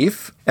comic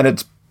relief. And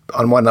it's,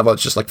 on one level,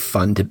 it's just like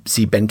fun to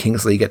see Ben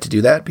Kingsley get to do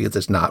that, because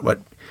it's not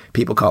what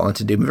people call him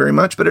to do very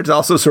much. But it's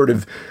also sort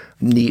of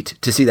neat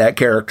to see that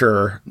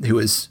character who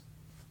is,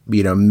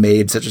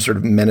 made such a sort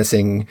of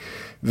menacing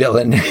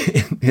villain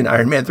in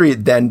Iron Man 3,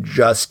 then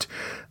just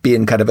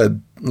being kind of a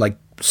like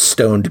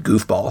stoned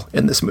goofball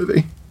in this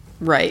movie.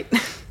 Right.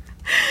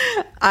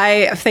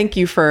 I thank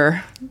you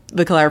for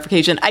the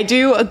clarification. I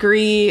do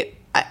agree.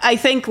 I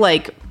think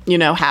like,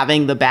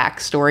 having the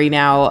backstory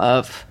now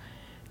of,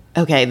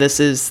 okay, this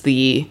is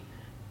the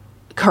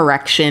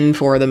correction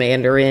for the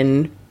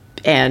Mandarin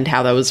and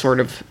how that was sort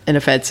of an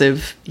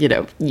offensive,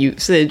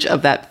 usage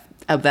of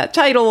that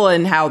title,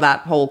 and how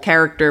that whole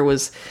character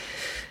was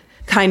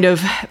kind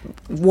of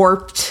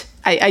warped.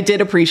 I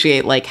did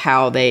appreciate like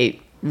how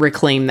they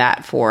reclaimed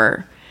that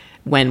for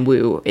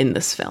Wenwu in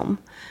this film.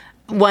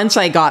 Once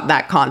I got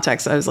that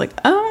context, I was like,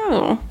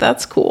 oh,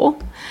 that's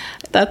cool.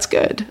 That's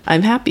good.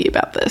 I'm happy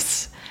about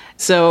this.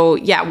 So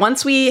yeah,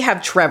 once we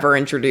have Trevor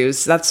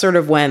introduced, that's sort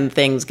of when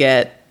things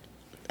get,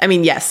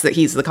 yes, that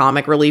he's the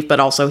comic relief, but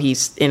also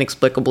he's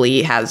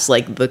inexplicably has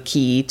like the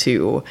key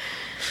to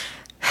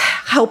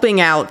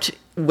helping out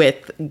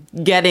with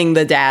getting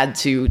the dad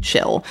to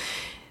chill.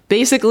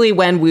 Basically,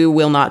 Wenwu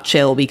will not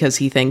chill because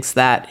he thinks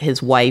that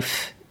his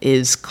wife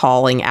is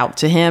calling out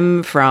to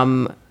him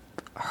from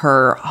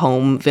her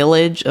home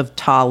village of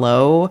Ta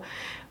Lo,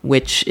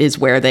 which is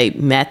where they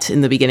met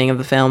in the beginning of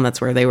the film.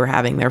 That's where they were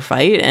having their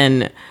fight.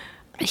 And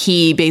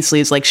he basically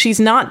is like, she's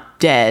not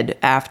dead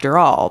after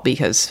all,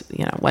 because,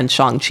 when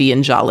Shang-Chi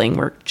and Xialing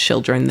were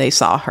children, they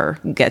saw her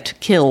get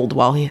killed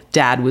while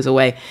dad was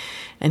away.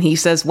 And he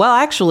says, well,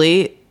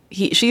 actually,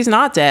 she's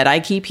not dead.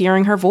 I keep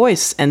hearing her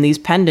voice, and these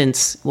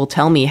pendants will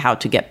tell me how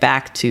to get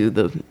back to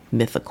the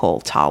mythical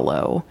Ta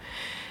Lo.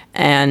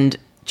 And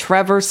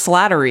Trevor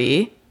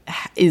Slattery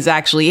is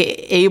actually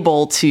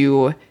able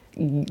to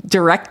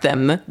direct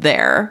them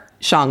there,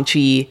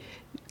 Shang-Chi,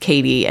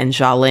 Katie, and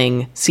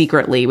Xialing,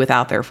 secretly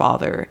without their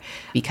father,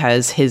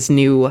 because his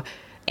new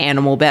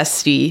animal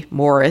bestie,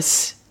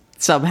 Morris,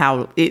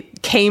 somehow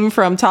it came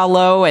from Ta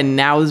Lo and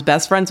now is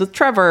best friends with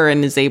Trevor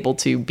and is able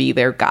to be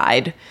their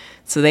guide.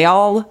 So they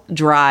all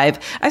drive.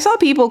 I saw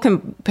people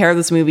compare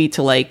this movie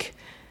to like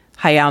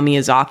Hayao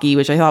Miyazaki,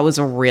 which I thought was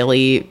a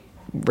really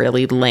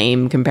really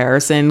lame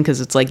comparison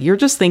because it's like, you're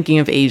just thinking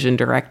of Asian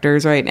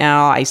directors right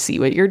now. I see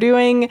what you're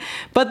doing.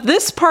 But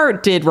this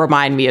part did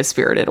remind me of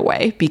Spirited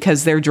Away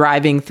because they're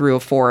driving through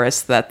a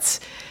forest that's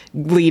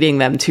leading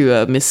them to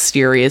a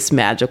mysterious,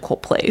 magical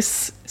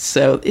place.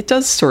 So it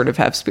does sort of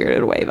have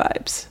Spirited Away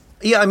vibes.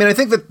 Yeah, I mean, I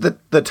think that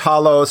the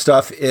Talo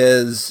stuff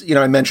is,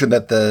 I mentioned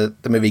that the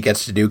movie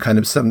gets to do kind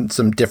of some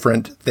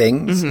different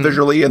things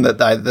visually, and that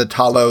the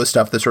Talo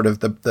stuff, the sort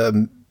of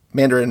the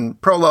Mandarin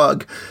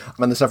prologue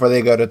and the stuff where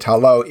they go to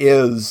Talo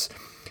is,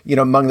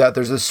 among that,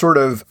 there's this sort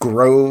of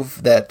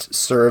grove that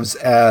serves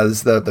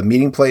as the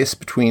meeting place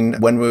between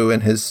Wenwu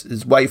and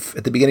his wife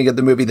at the beginning of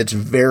the movie that's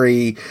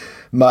very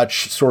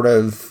much sort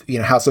of,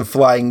 House of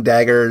Flying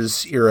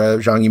Daggers era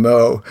Zhang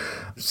Yimou,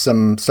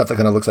 some stuff that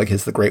kind of looks like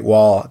The Great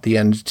Wall at the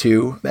end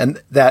too.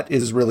 And that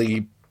is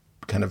really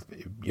kind of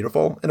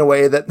beautiful in a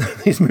way that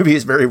these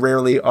movies very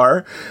rarely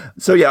are.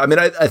 So yeah, I mean,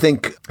 I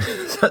think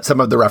some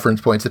of the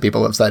reference points that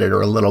people have cited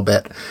are a little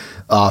bit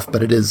off,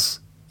 but it is,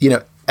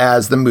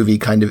 as the movie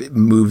kind of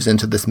moves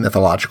into this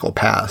mythological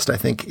past, I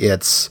think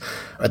it's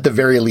at the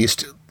very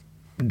least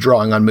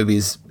drawing on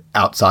movies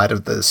outside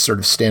of the sort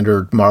of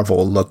standard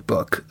Marvel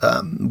lookbook,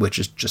 which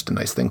is just a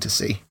nice thing to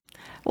see.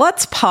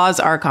 Let's pause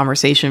our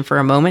conversation for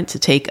a moment to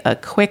take a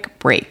quick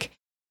break.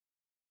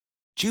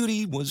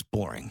 Judy was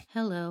boring.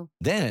 Hello.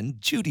 Then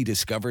Judy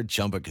discovered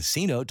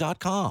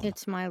ChumbaCasino.com.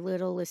 It's my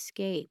little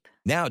escape.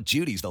 Now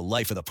Judy's the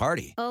life of the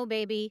party. Oh,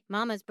 baby,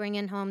 mama's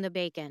bringing home the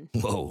bacon.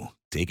 Whoa,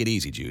 take it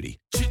easy, Judy.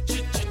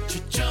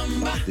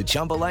 The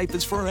Chumba life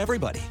is for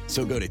everybody.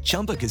 So go to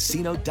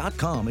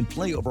ChumbaCasino.com and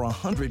play over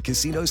 100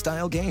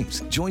 casino-style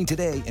games. Join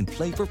today and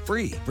play for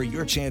free for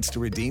your chance to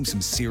redeem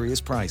some serious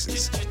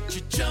prizes.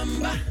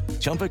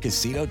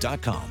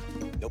 ChumbaCasino.com.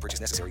 No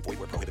purchase necessary. Void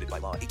where prohibited by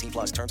law.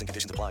 18+ terms and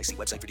conditions apply. See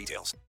website for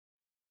details.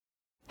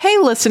 Hey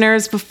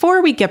listeners,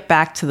 before we get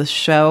back to the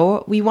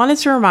show, we wanted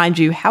to remind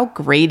you how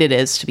great it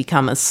is to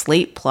become a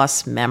Slate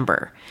Plus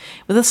member.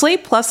 With a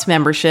Slate Plus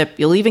membership,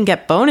 you'll even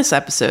get bonus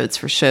episodes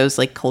for shows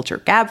like Culture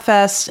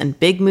Gabfest and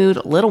Big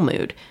Mood, Little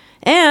Mood.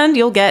 And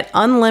you'll get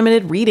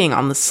unlimited reading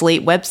on the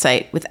Slate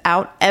website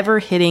without ever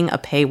hitting a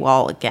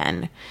paywall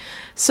again.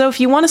 So if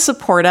you want to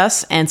support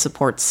us and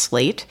support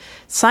Slate,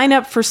 sign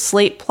up for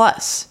Slate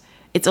Plus.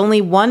 It's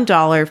only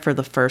 $1 for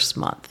the first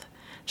month.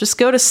 Just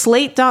go to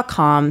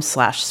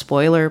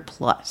slate.com/spoiler+.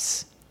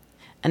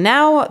 And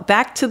now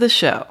back to the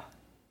show.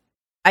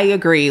 I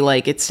agree.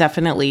 It's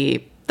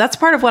definitely, that's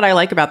part of what I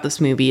like about this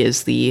movie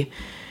is the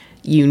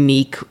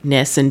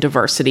uniqueness and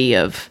diversity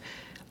of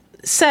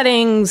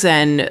settings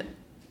and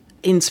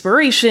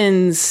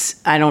inspirations.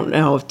 I don't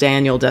know if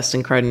Daniel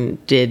Destin Cretton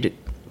did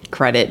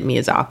credit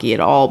Miyazaki at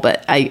all,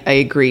 but I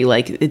agree.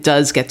 It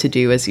does get to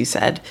do, as you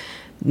said,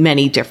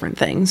 many different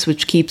things,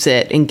 which keeps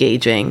it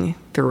engaging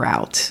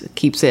throughout. It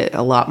keeps it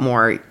a lot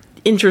more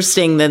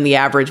interesting than the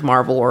average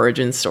Marvel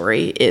origin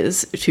story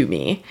is to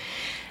me.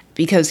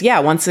 Because, yeah,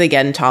 once they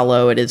get in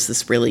Talo, it is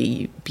this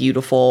really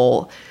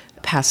beautiful,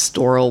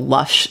 pastoral,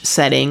 lush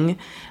setting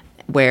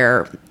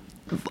where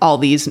all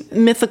these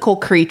mythical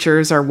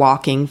creatures are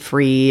walking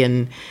free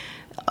and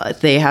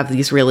they have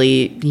these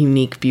really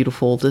unique,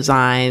 beautiful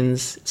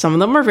designs. Some of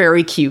them are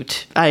very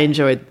cute. I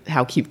enjoyed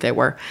how cute they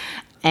were.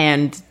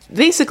 And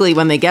basically,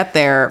 when they get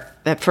there,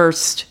 at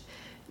first,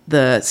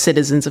 the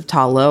citizens of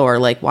Talo are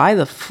like, why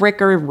the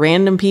frick are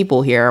random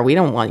people here? We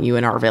don't want you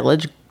in our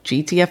village.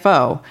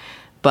 GTFO.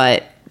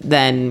 But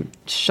then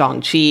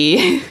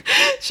Shang-Chi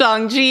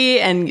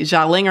and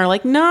Xialing are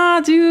like,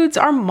 nah, dudes,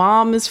 our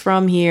mom is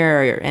from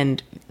here.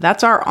 And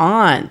that's our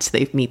aunt.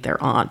 They meet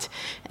their aunt.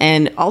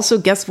 And also,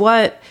 guess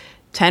what?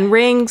 10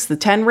 rings. The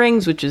 10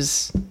 rings, which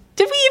is...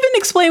 Did we even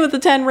explain what the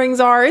 10 rings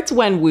are? It's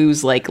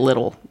Wenwu's,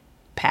 little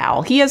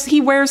pal.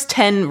 He wears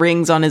 10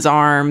 rings on his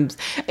arms.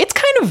 It's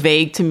kind of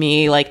vague to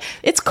me.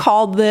 It's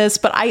called this,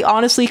 but I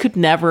honestly could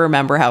never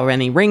remember how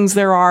many rings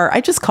there are.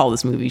 I just call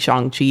this movie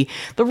Shang-Chi.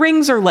 The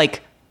rings are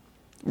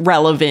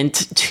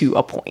relevant to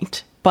a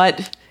point,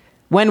 but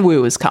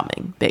Wenwu is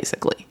coming,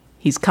 basically.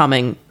 He's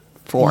coming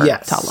for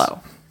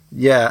Talo.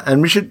 Yeah,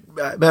 and we should,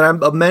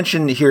 I'll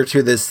mention here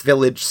too, this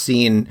village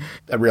scene.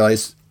 I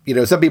realize,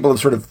 some people have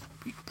sort of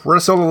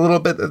bristled a little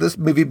bit at this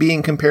movie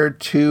being compared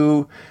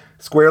to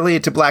squarely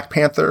to Black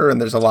Panther,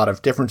 and there's a lot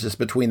of differences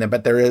between them,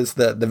 but there is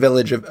the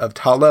village of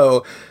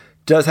Talo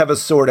does have a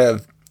sort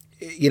of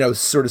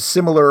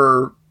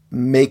similar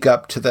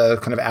makeup to the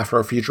kind of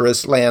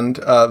Afrofuturist land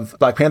of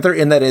Black Panther,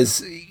 in that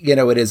is,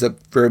 it is a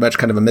very much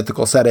kind of a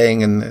mythical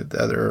setting, and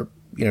there are,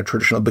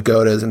 traditional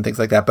pagodas and things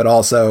like that, but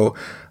also,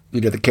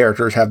 the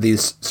characters have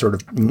these sort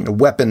of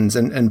weapons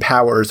and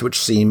powers which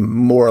seem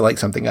more like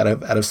something out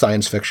of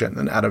science fiction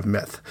than out of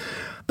myth.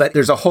 But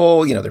there's a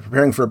whole, they're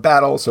preparing for a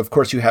battle. So, of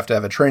course, you have to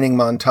have a training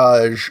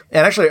montage.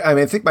 And actually,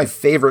 I think my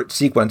favorite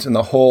sequence in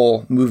the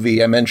whole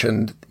movie, I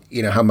mentioned,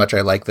 how much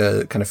I like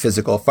the kind of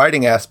physical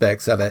fighting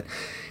aspects of it.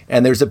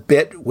 And there's a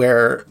bit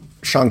where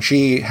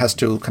Shang-Chi has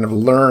to kind of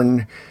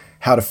learn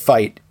how to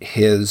fight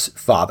his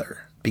father,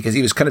 because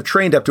he was kind of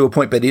trained up to a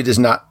point, but he does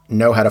not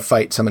know how to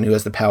fight someone who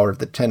has the power of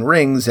the 10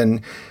 rings.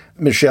 And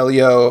Michelle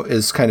Yeoh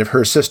is kind of,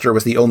 her sister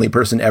was the only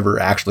person ever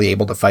actually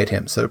able to fight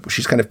him. So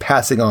she's kind of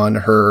passing on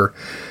her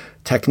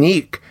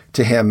technique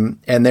to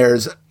him. And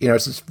there's,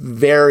 it's this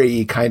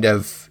very kind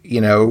of,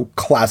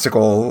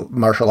 classical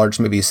martial arts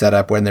movie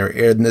setup when they're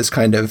in this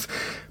kind of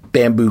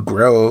bamboo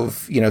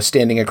grove,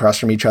 standing across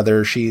from each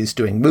other. She's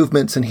doing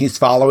movements and he's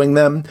following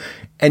them.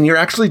 And you're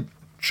actually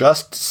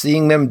just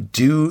seeing them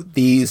do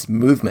these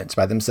movements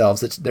by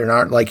themselves. They're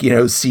not like,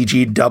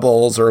 CG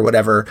doubles or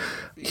whatever.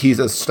 He's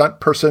a stunt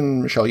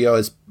person. Michelle Yeoh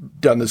has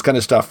done this kind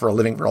of stuff for a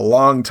living for a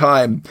long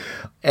time.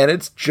 And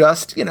it's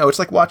just, it's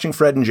like watching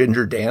Fred and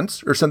Ginger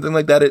dance or something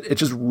like that. It's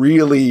just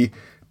really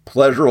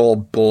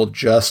pleasurable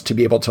just to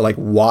be able to like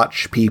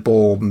watch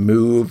people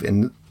move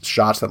in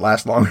shots that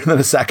last longer than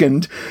a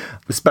second,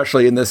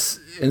 especially in this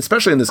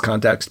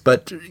context,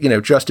 but,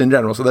 just in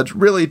general. So that's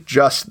really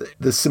just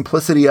the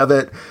simplicity of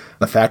it.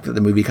 The fact that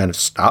the movie kind of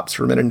stops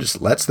for a minute and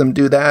just lets them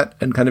do that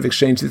and kind of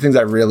exchange the things.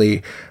 I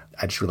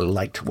just really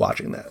liked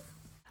watching that.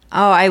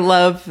 Oh, I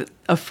love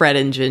a Fred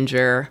and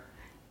Ginger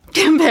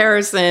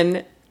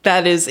comparison.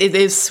 It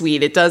is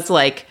sweet. It does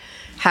like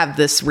have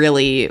this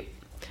really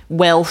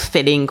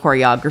well-fitting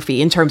choreography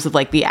in terms of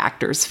like the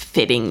actors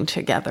fitting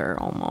together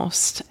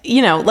almost.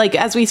 Like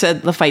as we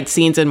said, the fight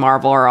scenes in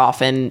Marvel are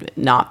often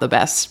not the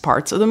best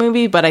parts of the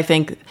movie, but I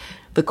think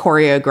the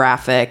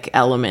choreographic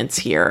elements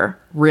here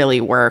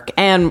really work.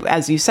 And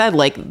as you said,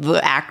 like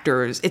the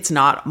actors, it's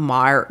not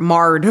marred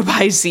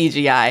by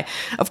CGI.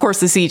 Of course,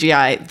 the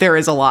CGI, there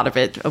is a lot of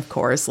it, of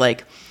course.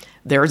 Like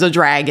there's a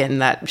dragon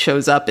that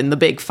shows up in the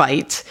big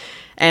fight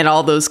and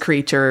all those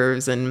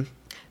creatures. And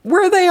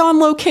were they on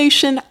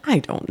location? I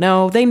don't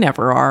know. They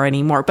never are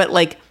anymore. But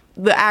like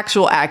the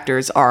actual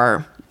actors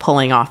are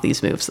pulling off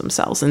these moves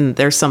themselves. And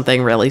there's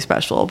something really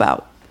special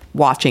about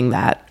watching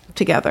that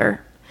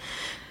together.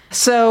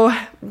 So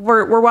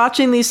we're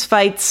watching these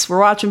fights. We're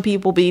watching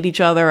people beat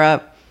each other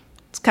up.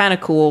 It's kind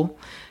of cool.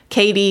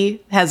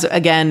 Katie has,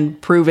 again,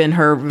 proven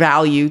her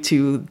value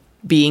to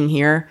being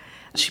here.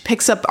 She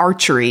picks up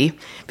archery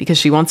because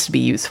she wants to be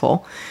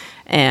useful.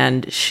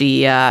 And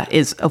she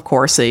is, of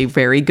course, a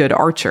very good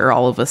archer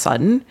all of a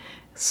sudden.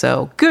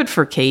 So good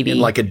for Katie. In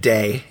like a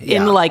day.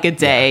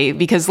 Yeah.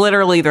 Because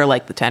literally they're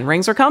like, the 10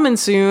 rings are coming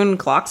soon.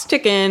 Clock's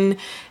ticking.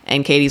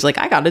 And Katie's like,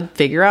 I got to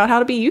figure out how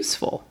to be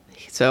useful.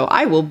 So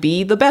I will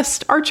be the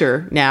best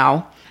archer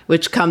now,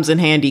 which comes in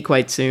handy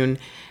quite soon.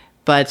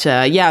 But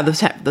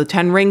the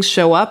 10 rings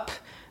show up,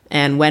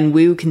 and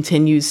Wenwu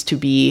continues to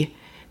be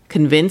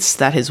convinced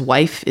that his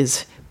wife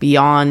is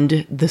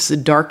beyond this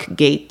dark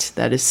gate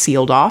that is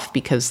sealed off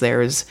because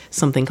there's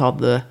something called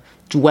the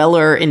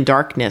Dweller in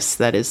Darkness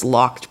that is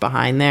locked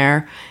behind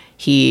there.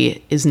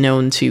 He is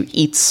known to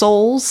eat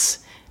souls,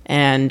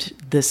 and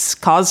this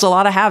caused a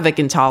lot of havoc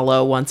in Ta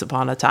Lo once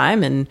upon a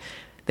time, and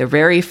they're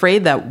very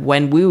afraid that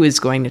Wenwu is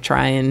going to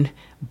try and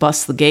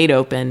bust the gate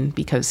open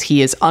because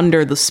he is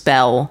under the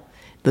spell.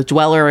 The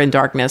Dweller in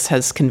Darkness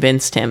has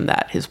convinced him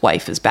that his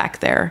wife is back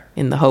there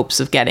in the hopes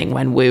of getting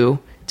Wenwu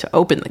to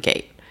open the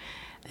gate.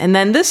 And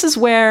then this is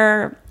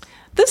where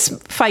this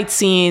fight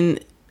scene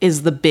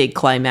is the big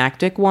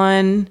climactic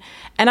one.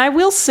 And I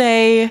will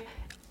say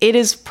it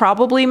is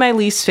probably my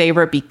least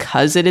favorite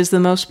because it is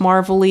the most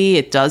Marvel-y.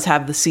 It does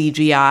have the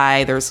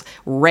CGI. There's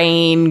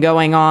rain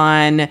going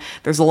on.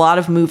 There's a lot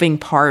of moving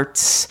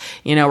parts.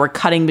 We're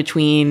cutting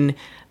between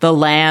the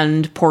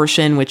land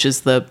portion, which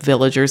is the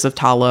villagers of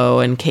Ta Lo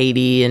and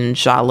Katie and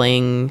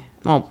Xialing.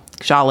 Well,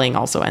 Xialing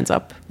also ends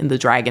up in the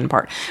dragon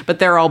part. But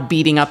they're all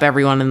beating up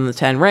everyone in the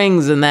 10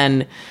 rings. And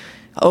then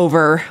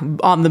over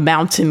on the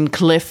mountain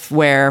cliff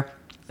where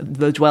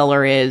the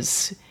Dweller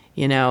is,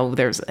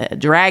 there's a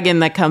dragon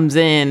that comes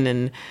in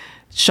and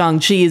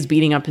Shang-Chi is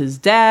beating up his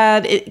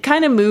dad. It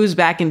kind of moves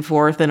back and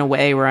forth in a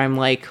way where I'm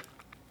like,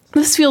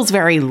 this feels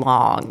very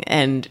long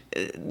and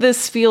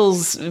this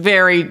feels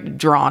very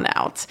drawn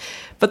out.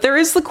 But there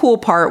is the cool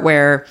part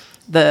where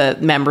the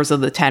members of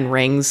the 10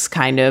 Rings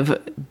kind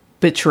of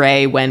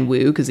betray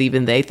Wenwu because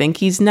even they think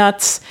he's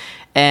nuts,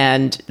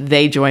 and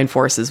they join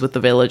forces with the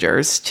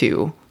villagers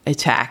to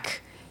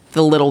attack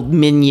the little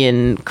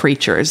minion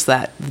creatures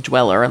that the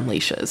Dweller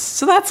unleashes.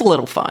 So that's a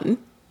little fun.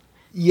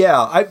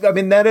 Yeah, I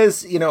mean, that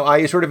is,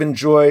 I sort of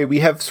enjoy, we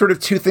have sort of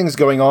two things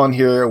going on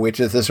here, which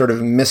is this sort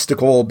of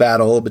mystical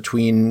battle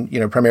between,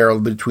 primarily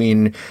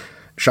between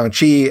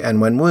Shang-Chi and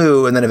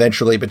Wenwu, and then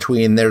eventually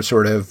between their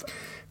sort of,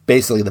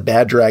 basically the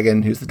bad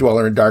dragon, who's the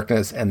Dweller in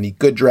Darkness, and the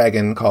good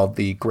dragon called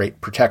the Great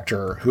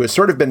Protector, who has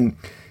sort of been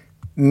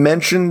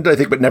mentioned, I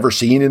think, but never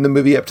seen in the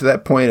movie up to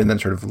that point, and then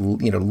sort of,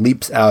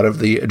 leaps out of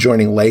the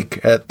adjoining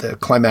lake at the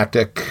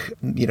climactic,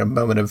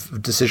 moment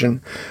of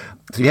decision.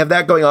 So you have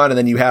that going on, and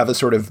then you have a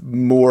sort of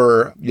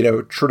more,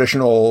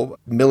 traditional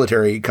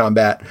military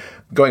combat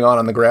going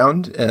on the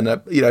ground. And,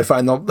 I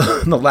find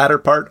the latter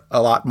part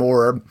a lot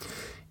more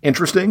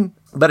interesting,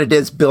 but it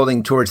is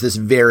building towards this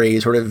very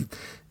sort of,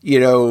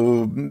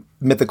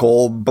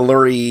 mythical,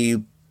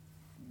 blurry,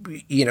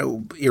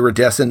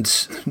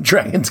 iridescent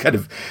dragons kind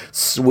of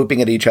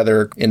swooping at each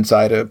other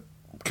inside a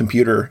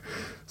computer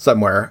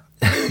somewhere.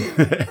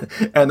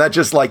 And that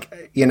just like,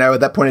 at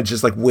that point, it's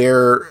just like,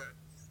 where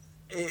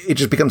it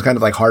just becomes kind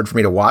of like hard for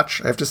me to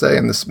watch, I have to say.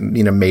 And this,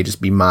 may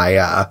just be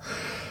my,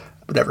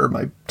 whatever,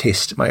 my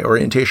taste, my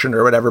orientation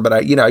or whatever. But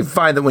I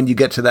find that when you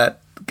get to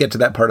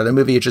that part of the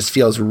movie, it just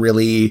feels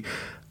really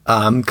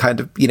kind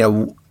of,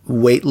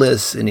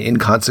 weightless and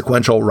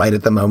inconsequential right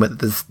at the moment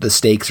that the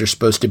stakes are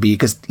supposed to be,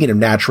 because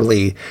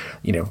naturally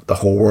the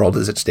whole world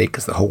is at stake,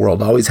 because the whole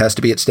world always has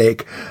to be at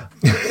stake.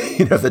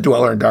 If the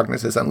Dweller in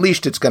Darkness is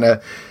unleashed, it's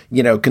gonna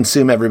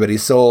consume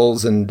everybody's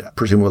souls, and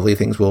presumably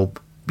things will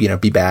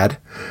be bad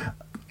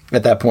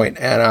at that point.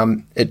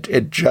 And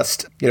it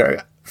just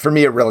for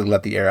me, it really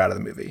let the air out of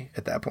the movie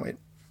at that point.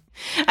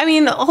 I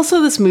mean,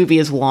 also this movie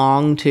is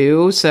long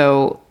too,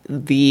 so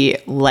the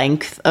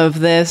length of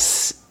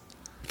this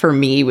for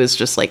me was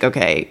just like,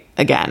 okay,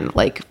 again,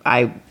 like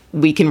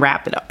we can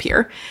wrap it up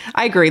here.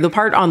 I agree. The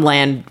part on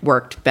land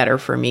worked better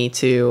for me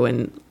too,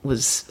 and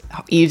was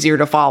easier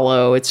to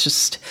follow. It's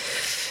just,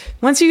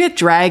 once you get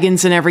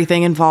dragons and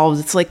everything involved,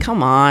 it's like,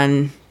 come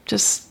on,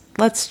 just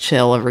let's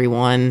chill,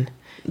 everyone.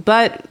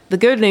 But the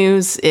good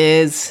news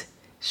is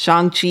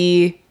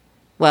Shang-Chi,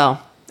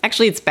 well,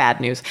 actually, it's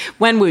bad news.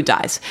 Wenwu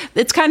dies.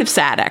 It's kind of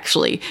sad,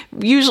 actually.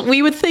 Usually,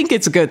 we would think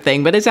it's a good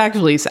thing, but it's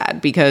actually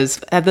sad,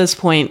 because at this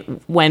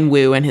point,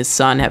 Wenwu and his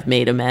son have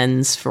made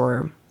amends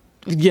for,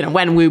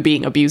 Wenwu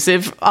being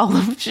abusive all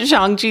of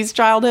Shang-Chi's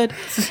childhood.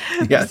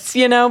 Yes.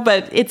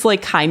 But it's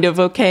like kind of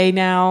okay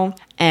now.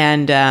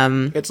 And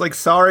it's like,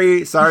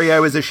 sorry,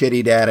 I was a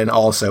shitty dad and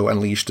also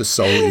unleashed a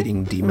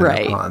soul-eating demon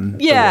upon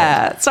the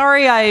world.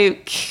 Sorry I,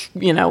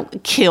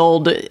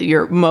 killed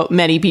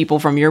many people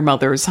from your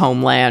mother's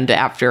homeland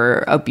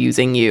after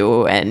abusing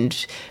you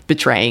and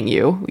betraying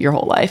you your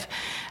whole life.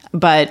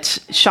 But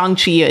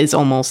Shang-Chi is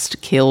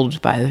almost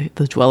killed by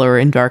the Dweller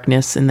in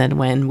Darkness, and then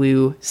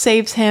Wenwu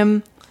saves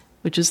him,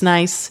 which is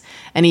nice,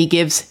 and he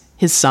gives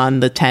his son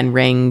the 10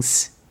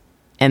 rings,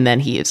 and then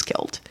he is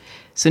killed.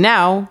 So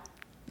now,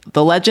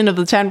 the legend of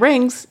the 10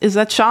 rings is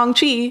that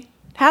Shang-Chi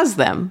has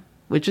them,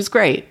 which is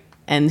great.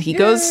 And he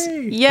goes,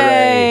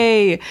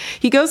 yay!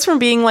 He goes from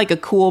being like a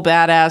cool,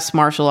 badass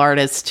martial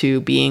artist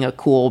to being a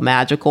cool,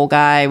 magical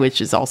guy, which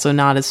is also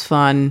not as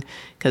fun,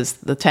 because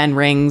the 10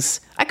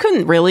 rings, I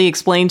couldn't really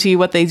explain to you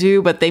what they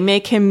do, but they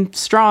make him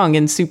strong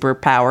and super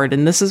powered,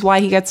 and this is why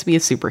he gets to be a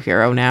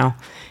superhero now.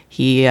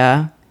 He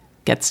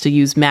gets to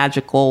use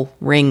magical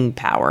ring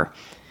power,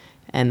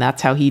 and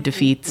that's how he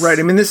defeats... Right,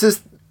 I mean, this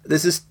is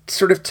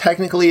sort of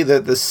technically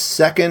the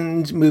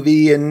second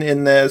movie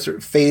in the sort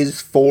of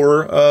phase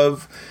 4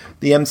 of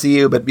the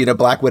MCU, but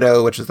Black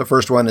Widow, which is the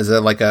first one, is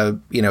a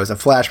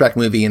flashback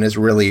movie and is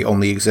really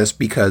only exists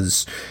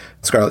because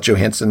Scarlett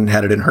Johansson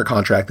had it in her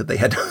contract that they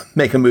had to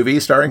make a movie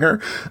starring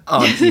her,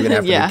 even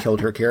after they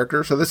killed her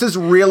character. So this is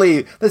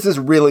really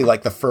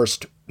like the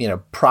first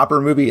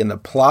proper movie in the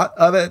plot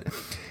of it.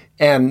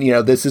 And,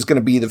 this is going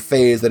to be the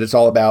phase that it's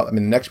all about. I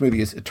mean, the next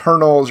movie is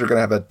Eternals. You're going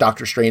to have a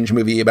Doctor Strange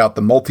movie about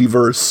the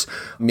multiverse.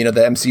 The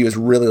MCU is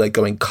really like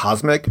going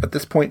cosmic at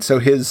this point. So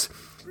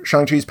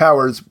Shang-Chi's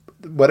powers,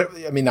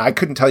 I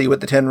couldn't tell you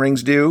what the 10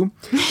 rings do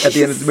at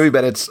the end of the movie,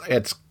 but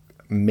it's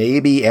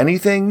maybe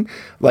anything.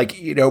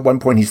 Like, at one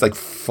point he's like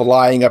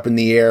flying up in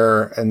the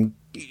air, and,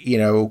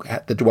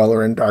 the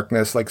Dweller in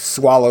Darkness like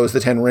swallows the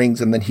 10 rings,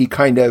 and then he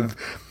kind of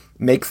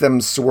makes them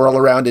swirl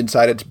around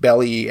inside its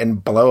belly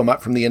and blow them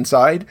up from the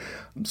inside.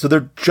 So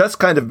they're just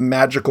kind of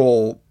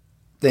magical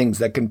things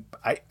that can,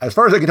 as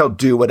far as I can tell,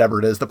 do whatever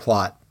it is the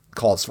plot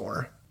calls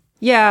for.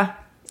 Yeah,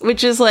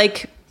 which is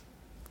like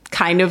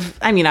kind of,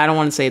 I don't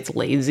want to say it's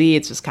lazy.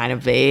 It's just kind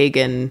of vague,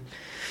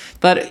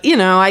 but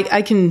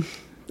I can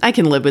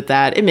live with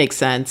that. It makes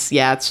sense.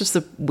 Yeah, it's just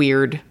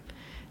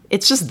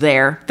it's just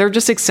there. They're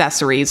just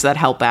accessories that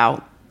help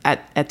out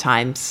at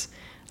times.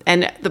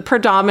 And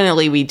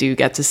predominantly, we do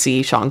get to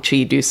see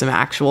Shang-Chi do some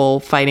actual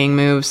fighting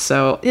moves,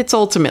 so it's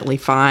ultimately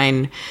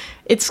fine.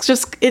 It's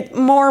just, it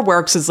more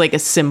works as like a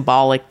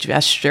symbolic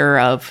gesture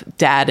of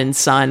dad and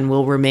son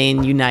will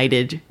remain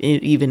united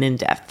even in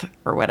death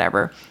or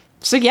whatever.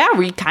 So yeah,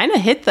 we kind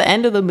of hit the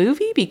end of the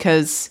movie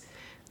because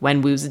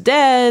Wenwu's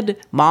dead,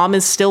 Mom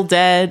is still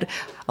dead,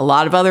 a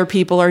lot of other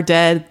people are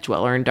dead,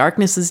 Dweller in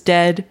Darkness is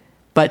dead,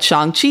 but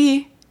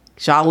Shang-Chi,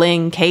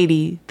 Xialing,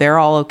 Katie, they're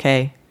all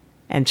okay.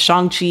 And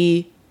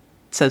Shang-Chi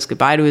says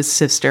goodbye to his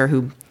sister,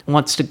 who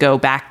wants to go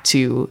back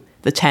to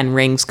the 10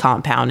 Rings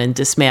compound and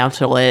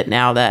dismantle it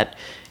now that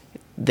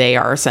they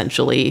are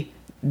essentially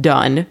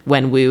done.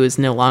 Wenwu is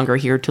no longer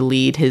here to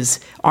lead his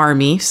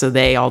army, so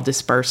they all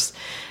disperse.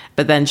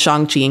 But then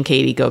Shang-Chi and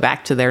Katie go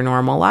back to their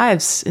normal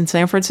lives in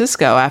San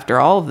Francisco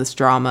after all of this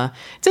drama.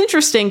 It's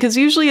interesting because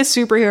usually a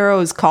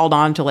superhero is called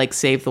on to like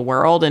save the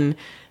world, and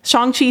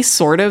Shang-Chi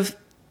sort of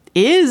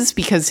is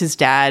because his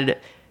dad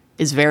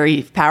is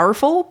very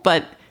powerful,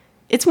 but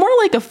it's more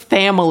like a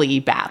family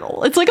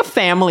battle. It's like a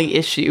family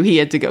issue he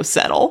had to go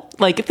settle.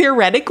 Like,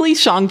 theoretically,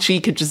 Shang-Chi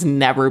could just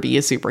never be a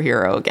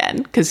superhero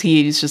again because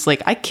he's just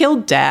like, I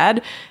killed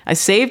dad. I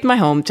saved my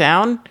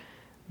hometown.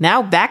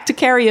 Now back to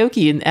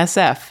karaoke in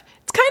SF.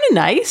 It's kind of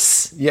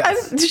nice.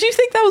 Yes. Did you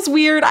think that was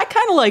weird? I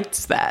kind of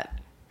liked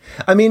that.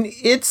 I mean,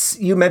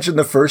 you mentioned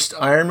the first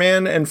Iron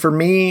Man, and for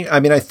me, I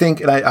mean, I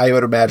think, and I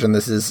would imagine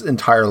this is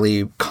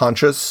entirely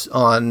conscious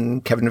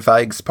on Kevin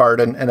Feige's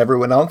part and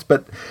everyone else,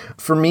 but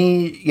for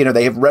me,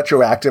 they have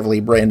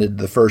retroactively branded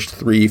the first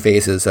three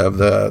phases of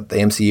the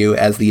MCU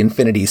as the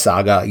Infinity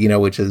Saga,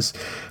 which is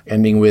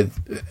ending with,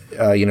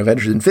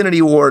 Avengers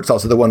Infinity War. It's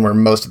also the one where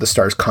most of the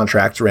stars'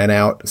 contracts ran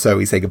out, so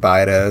we say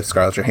goodbye to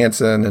Scarlett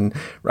Johansson and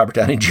Robert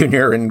Downey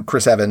Jr. and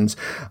Chris Evans.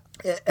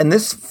 And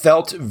this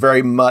felt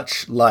very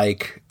much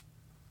like,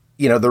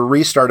 the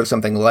restart of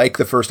something like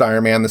the first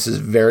Iron Man. This is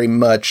very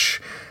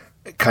much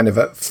kind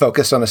of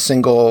focused on a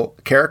single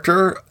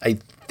character. I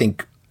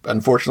think,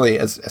 unfortunately,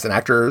 as an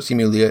actor,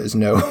 Simu Liu is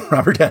no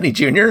Robert Downey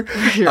Jr.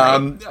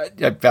 Right.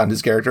 I found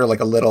his character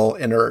like a little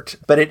inert.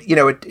 But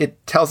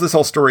it tells this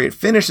whole story. It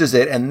finishes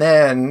it, and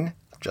then,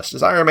 just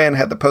as Iron Man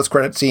had the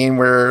post-credit scene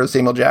where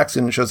Samuel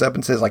Jackson shows up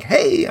and says, like,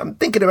 hey, I'm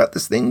thinking about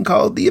this thing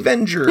called The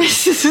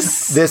Avengers.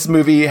 This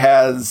movie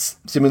has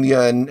Simu Liu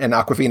and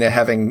Awkwafina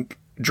having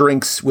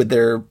drinks with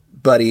their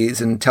buddies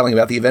and telling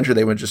about the adventure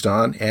they were just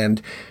on.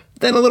 And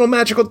then a little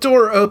magical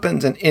door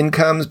opens and in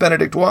comes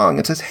Benedict Wong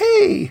and says,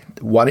 hey,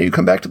 why don't you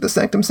come back to the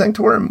Sanctum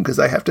Sanctorum? Because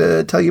I have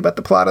to tell you about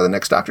the plot of the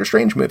next Doctor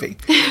Strange movie.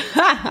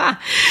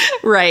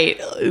 Right.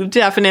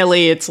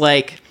 Definitely. It's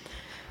like,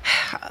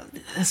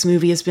 this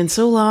movie has been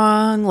so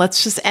long.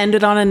 Let's just end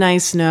it on a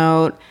nice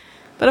note.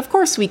 But of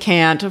course we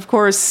can't. Of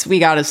course we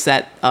got to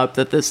set up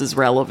that this is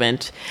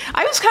relevant.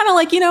 I was kind of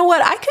like, you know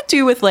what? I could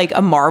do with like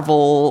a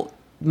Marvel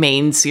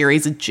main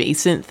series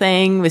adjacent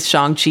thing with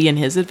Shang-Chi and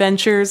his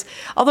adventures.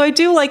 Although I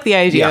do like the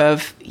idea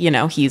of,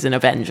 he's an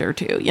Avenger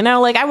too.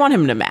 Like I want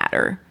him to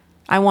matter.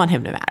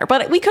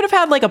 But we could have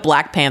had like a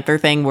Black Panther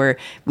thing where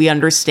we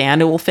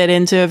understand it will fit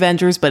into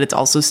Avengers, but it's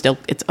also still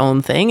its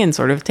own thing and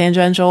sort of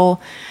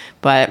tangential.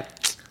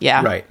 But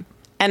yeah. Right.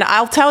 And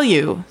I'll tell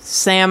you,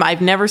 Sam,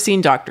 I've never seen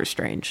Doctor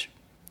Strange.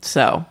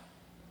 So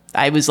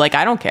I was like,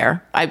 I don't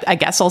care. I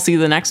guess I'll see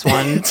the next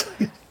one.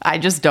 I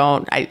just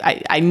don't.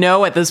 I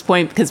know at this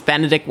point because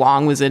Benedict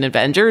Wong was in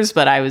Avengers,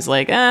 but I was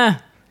like, I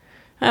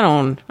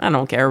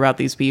don't care about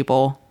these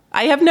people.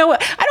 I don't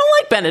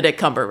like Benedict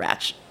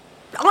Cumberbatch.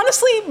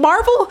 Honestly,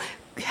 Marvel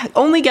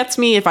only gets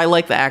me if I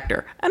like the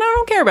actor, and I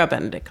don't care about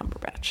Benedict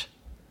Cumberbatch.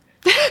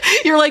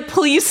 You're like,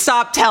 please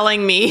stop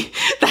telling me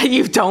that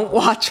you don't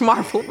watch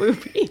Marvel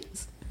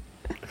movies.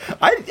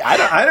 I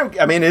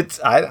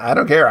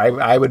don't care.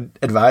 I would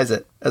advise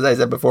it. As I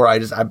said before, I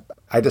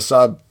just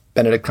saw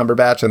Benedict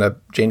Cumberbatch in a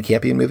Jane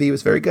Campion movie. It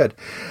was very good.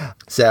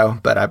 So,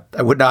 but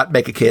I would not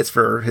make a case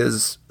for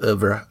his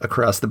over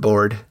across the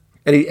board.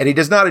 And he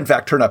does not, in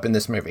fact, turn up in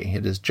this movie.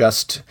 It is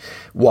just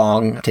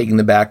Wong taking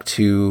them back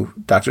to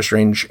Doctor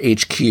Strange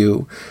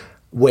HQ,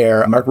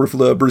 where Mark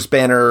Ruffalo, Bruce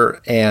Banner,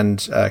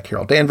 and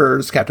Carol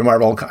Danvers, Captain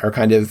Marvel, are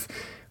kind of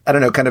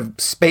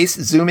space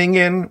zooming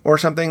in or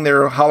something.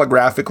 They're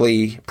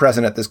holographically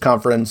present at this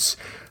conference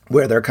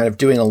where they're kind of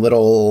doing a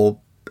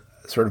little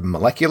sort of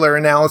molecular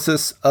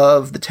analysis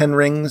of the Ten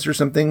Rings or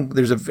something.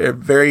 There's a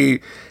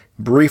very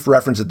brief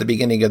reference at the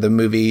beginning of the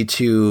movie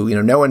to,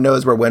 no one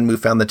knows where Wenwu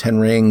found the Ten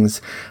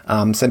Rings.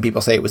 Some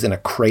people say it was in a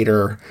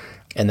crater,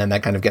 and then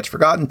that kind of gets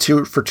forgotten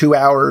for 2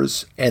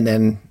 hours. And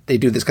then they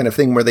do this kind of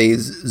thing where they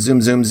zoom,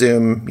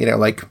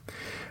 like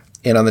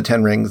in on the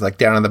Ten Rings, like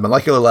down on the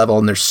molecular level,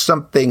 and there's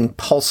something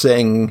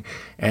pulsing,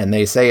 and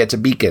they say it's a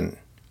beacon.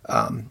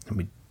 And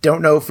we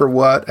don't know for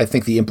what. I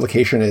think the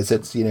implication is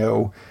it's,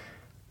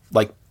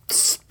 like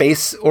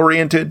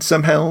space-oriented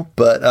somehow,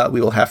 but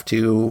we will have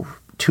to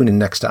tune in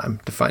next time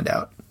to find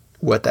out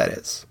what that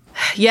is.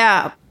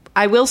 Yeah,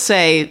 I will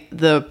say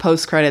the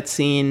post-credit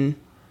scene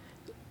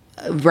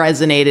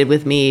resonated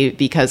with me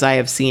because I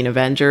have seen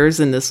Avengers,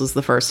 and this was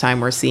the first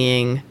time we're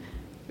seeing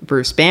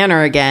Bruce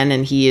Banner again,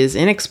 and he is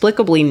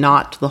inexplicably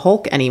not the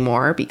Hulk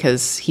anymore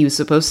because he was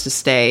supposed to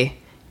stay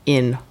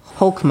in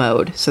Hulk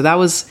mode. So that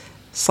was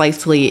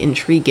slightly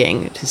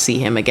intriguing to see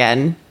him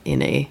again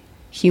in a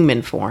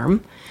human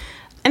form.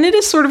 And it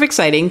is sort of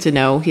exciting to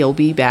know he'll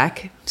be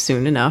back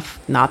soon enough.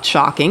 Not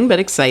shocking, but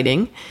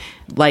exciting.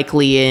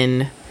 Likely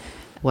in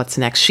what's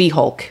next,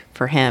 She-Hulk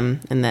for him,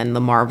 and then the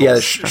Marvels.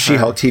 Yeah,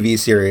 She-Hulk TV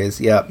series.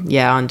 Yeah,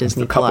 yeah, on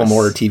Disney+. A couple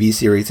more TV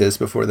series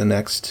before the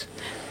next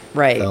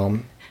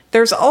film.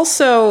 There's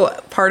also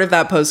part of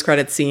that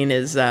post-credit scene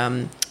is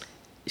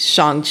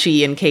Shang-Chi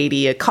and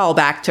Katie, a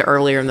callback to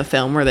earlier in the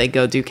film where they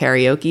go do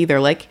karaoke.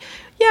 They're like,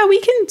 yeah, we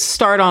can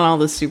start on all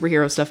the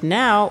superhero stuff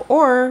now,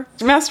 or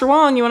Master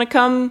Wong, you want to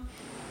come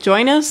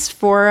join us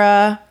for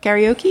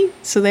karaoke?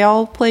 So they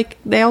all go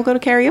to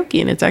karaoke,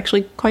 and it's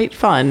actually quite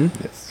fun.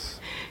 Yes.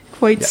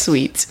 Quite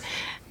sweet.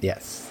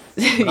 Yes.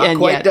 Not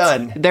quite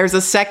done. There's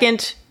a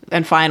second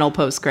and final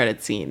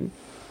post-credit scene.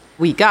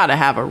 We gotta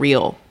have a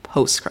real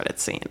post-credit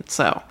scene.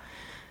 So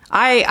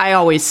I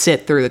always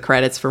sit through the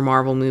credits for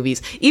Marvel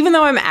movies. Even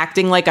though I'm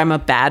acting like I'm a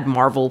bad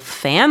Marvel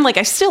fan, like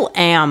I still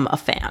am a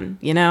fan,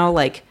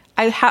 like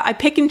I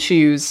pick and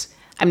choose.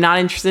 I'm not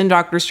interested in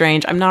Doctor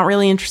Strange. I'm not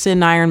really interested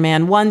in Iron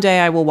Man. One day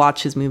I will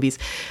watch his movies,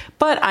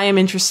 but I am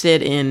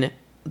interested in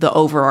the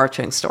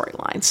overarching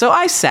storyline. So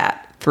I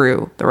sat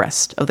through the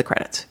rest of the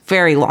credits.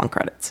 Very long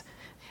credits.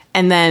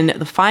 And then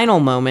the final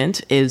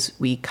moment is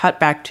we cut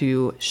back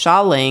to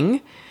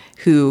Xialing,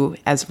 who,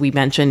 as we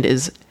mentioned,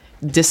 is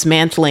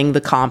dismantling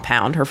the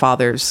compound, her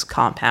father's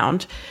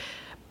compound.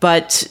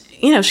 But,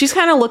 you know, she's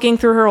kind of looking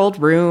through her old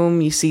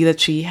room. You see that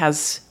she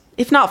has,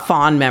 if not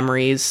fond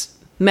memories,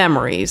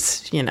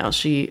 you know,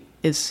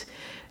 it's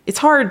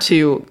hard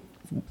to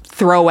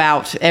throw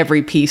out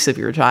every piece of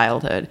your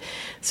childhood.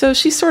 So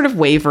she's sort of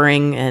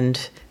wavering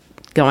and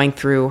going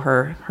through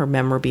her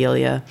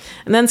memorabilia.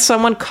 And then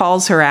someone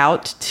calls her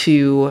out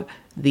to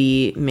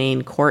the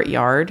main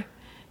courtyard.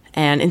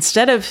 And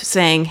instead of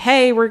saying,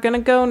 hey, we're going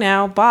to go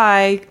now,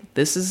 bye,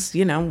 this is,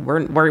 you know,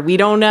 we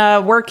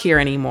don't work here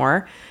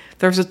anymore.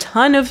 There's a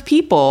ton of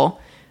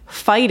people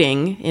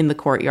fighting in the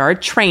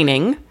courtyard,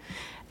 training.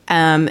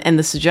 And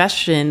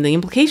the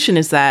implication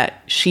is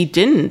that she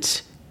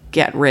didn't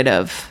get rid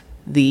of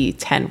the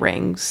 10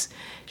 rings.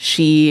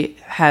 She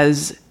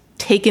has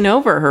taken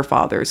over her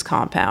father's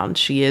compound.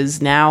 She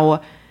is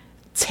now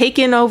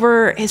taken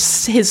over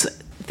his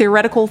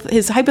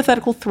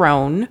hypothetical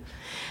throne,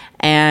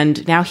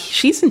 and now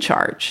she's in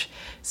charge.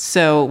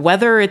 So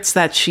whether it's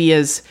that she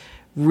has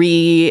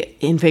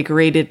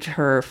reinvigorated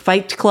her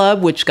fight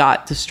club, which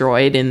got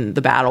destroyed in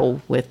the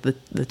battle with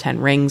the 10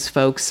 Rings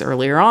folks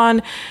earlier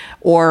on,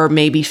 or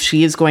maybe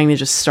she is going to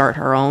just start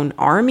her own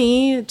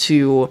army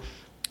to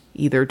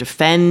either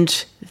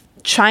defend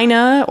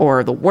China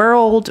or the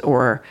world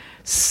or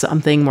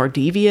something more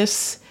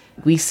devious.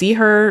 We see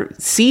her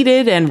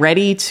seated and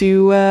ready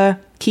to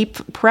keep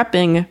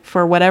prepping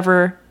for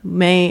whatever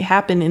may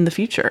happen in the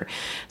future.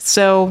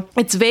 So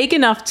it's vague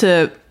enough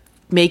to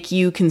make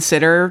you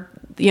consider,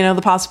 you know,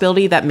 the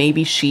possibility that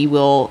maybe she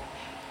will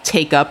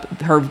take up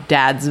her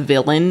dad's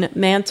villain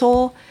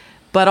mantle,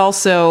 but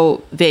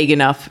also vague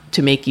enough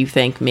to make you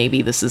think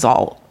maybe this is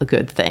all a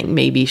good thing.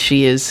 Maybe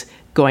she is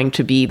going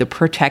to be the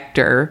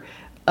protector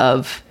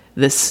of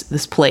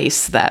this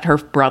place that her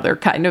brother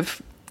kind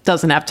of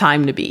doesn't have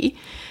time to be.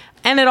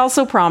 And it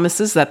also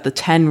promises that the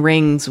 10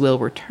 rings will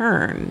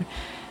return.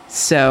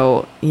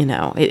 So, you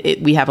know,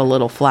 we have a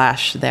little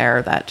flash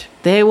there that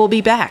they will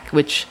be back,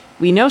 which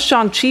we know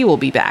Shang-Chi will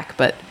be back,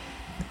 but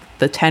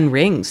the 10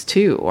 rings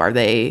too, are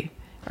they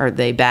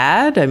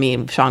bad? I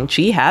mean,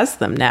 Shang-Chi has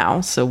them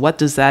now, so what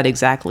does that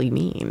exactly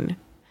mean?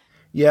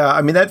 Yeah,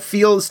 I mean, that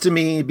feels to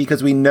me,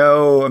 because we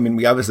know, I mean,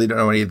 we obviously don't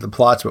know any of the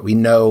plots, but we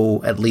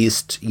know at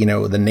least, you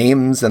know, the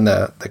names and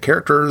the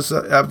characters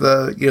of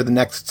the, you know, the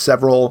next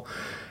several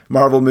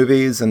Marvel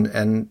movies.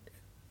 And,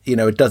 you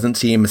know, it doesn't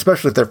seem,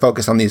 especially if they're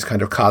focused on these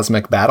kind of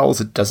cosmic battles,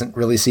 it doesn't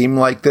really seem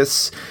like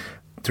this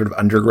sort of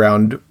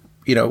underground,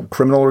 you know,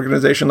 criminal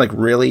organization like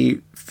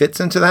really fits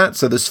into that.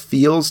 So this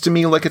feels to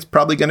me like it's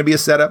probably going to be a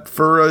setup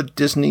for a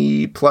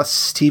Disney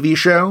Plus TV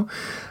show,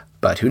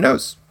 but who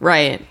knows?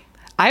 Right.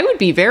 I would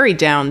be very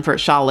down for a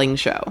Xialing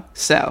show.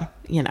 So,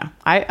 you know,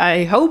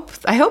 I hope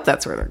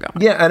that's where they're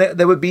going. Yeah, and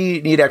that would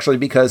be neat, actually,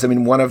 because, I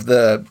mean,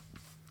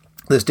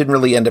 this didn't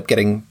really end up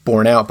getting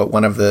borne out, but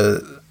one of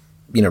the,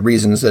 you know,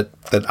 reasons that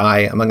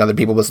I, among other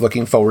people, was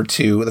looking forward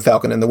to The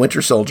Falcon and the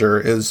Winter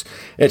Soldier is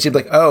it seemed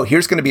like, oh,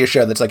 here's going to be a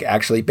show that's, like,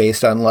 actually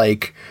based on,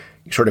 like,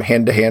 sort of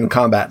hand-to-hand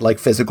combat, like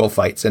physical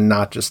fights, and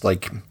not just,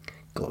 like,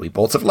 glowy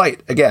bolts of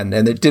light again.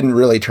 And it didn't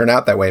really turn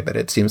out that way, but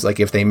it seems like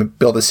if they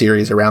build a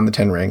series around the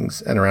 10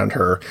 Rings and around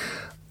her,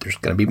 there's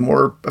going to be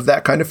more of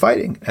that kind of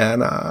fighting,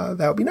 and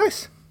that would be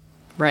nice.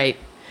 Right.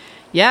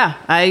 Yeah,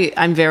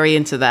 I'm very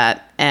into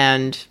that.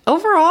 And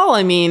overall,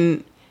 I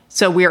mean,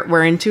 so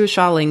we're into a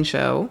Xialing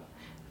show,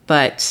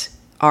 but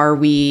are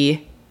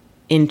we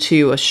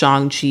into a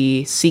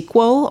Shang-Chi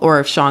sequel or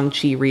a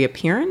Shang-Chi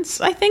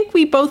reappearance? I think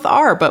we both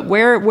are, but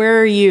where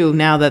are you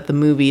now that the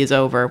movie is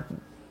over?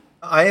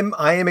 I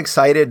am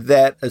excited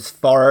that, as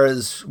far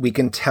as we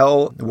can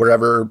tell,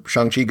 wherever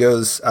Shang-Chi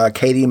goes,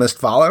 Katie must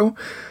follow,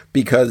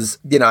 because,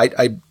 you know,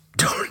 I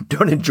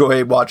don't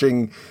enjoy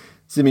watching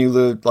Simu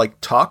Liu, like,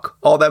 talk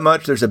all that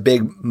much. There's a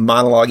big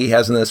monologue he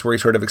has in this where he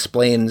sort of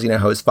explains, you know,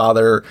 how his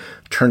father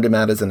turned him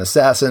out as an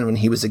assassin when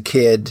he was a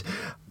kid,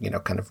 you know,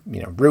 kind of,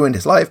 you know, ruined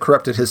his life,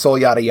 corrupted his soul,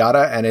 yada,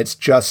 yada. And it's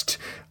just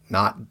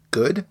not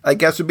good, I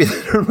guess would be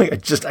the term. Like,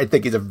 I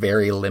think he's a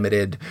very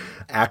limited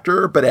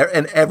actor, but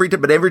every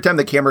time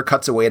the camera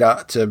cuts away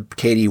to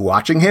Katie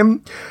watching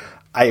him,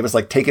 I was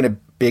like taking a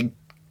big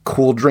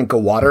cool drink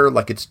of water.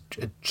 Like, it's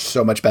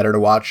so much better to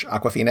watch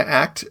Awkwafina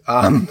act.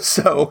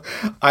 So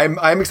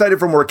I'm excited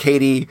for more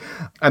Katie.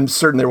 I'm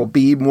certain there will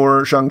be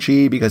more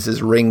Shang-Chi because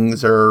his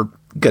rings are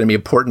going to be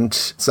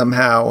important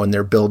somehow, and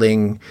they're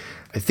building.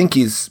 I think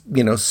he's,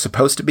 you know,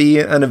 supposed to be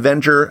an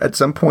Avenger at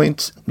some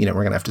point. You know,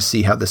 we're going to have to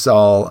see how this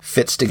all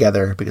fits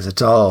together because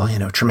it's all, you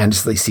know,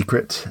 tremendously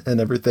secret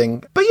and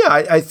everything. But yeah,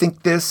 I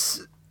think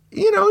this,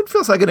 you know, it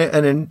feels like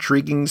an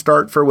intriguing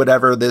start for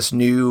whatever this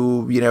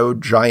new, you know,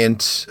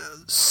 giant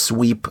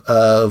sweep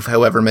of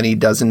however many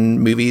dozen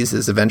movies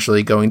is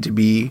eventually going to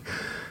be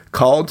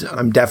called.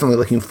 I'm definitely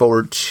looking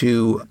forward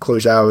to Chloe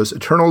Zhao's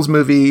Eternals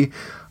movie.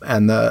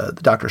 and the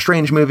Doctor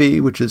Strange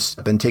movie, which has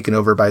been taken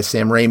over by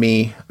Sam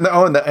Raimi.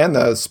 And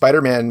the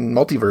Spider-Man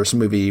multiverse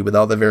movie with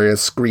all the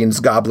various Green's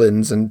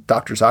Goblins and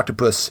Doctor's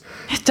Octopus.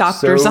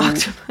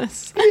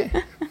 Octopus.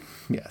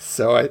 Yes,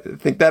 so I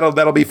think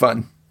that'll be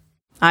fun.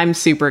 I'm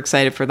super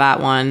excited for that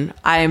one.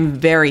 I am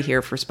very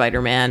here for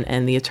Spider-Man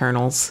and the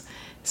Eternals.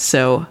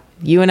 So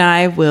you and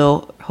I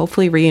will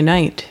hopefully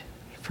reunite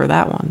for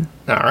that one.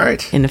 All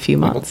right. In a few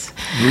months.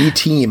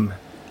 Re-team.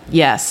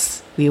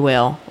 Yes, we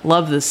will.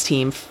 Love this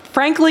team.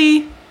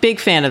 Frankly, big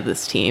fan of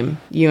this team.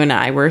 You and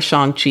I, we're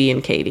Shang-Chi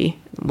and Katie.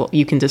 Well,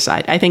 you can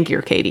decide. I think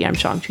you're Katie. I'm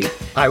Shang-Chi.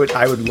 I would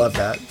love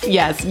that.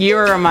 Yes,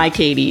 you're my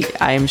Katie.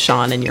 I am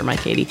Sean and you're my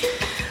Katie.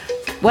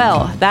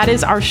 Well, that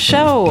is our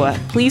show.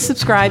 Please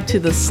subscribe to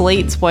the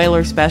Slate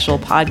Spoiler Special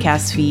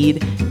podcast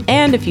feed.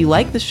 And if you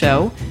like the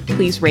show,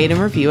 please rate and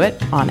review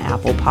it on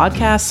Apple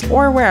Podcasts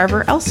or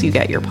wherever else you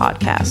get your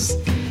podcasts.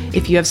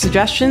 If you have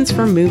suggestions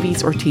for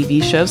movies or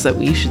TV shows that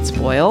we should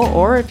spoil,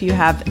 or if you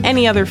have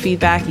any other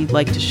feedback you'd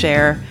like to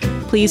share,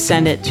 please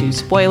send it to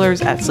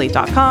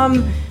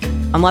spoilers@slate.com.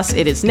 Unless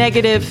it is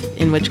negative,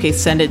 in which case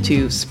send it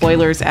to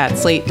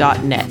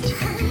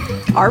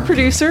spoilers@slate.net. Our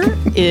producer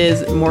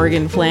is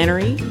Morgan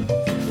Flannery.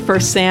 For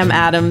Sam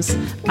Adams,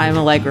 I'm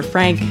Allegra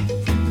Frank.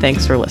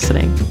 Thanks for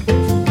listening.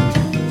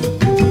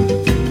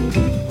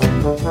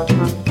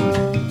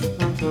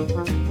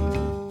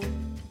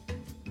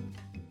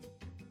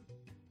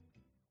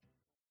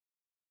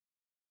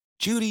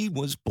 Judy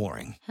was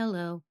boring.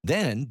 Hello.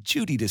 Then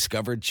Judy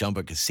discovered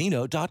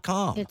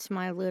ChumbaCasino.com. It's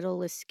my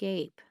little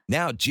escape.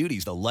 Now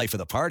Judy's the life of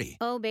the party.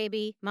 Oh,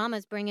 baby,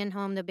 mama's bringing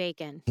home the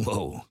bacon.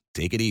 Whoa,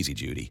 take it easy,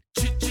 Judy.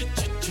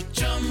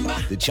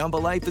 The Chumba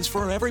life is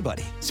for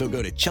everybody. So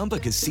go to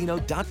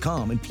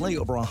ChumbaCasino.com and play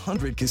over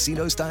 100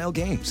 casino-style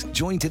games.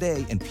 Join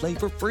today and play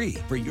for free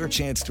for your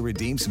chance to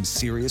redeem some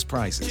serious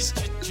prizes.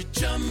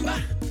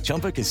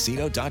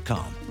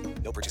 ChumbaCasino.com.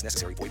 No purchase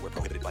necessary. Void where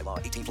prohibited by law.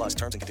 18+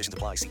 terms and conditions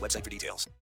apply. See website for details.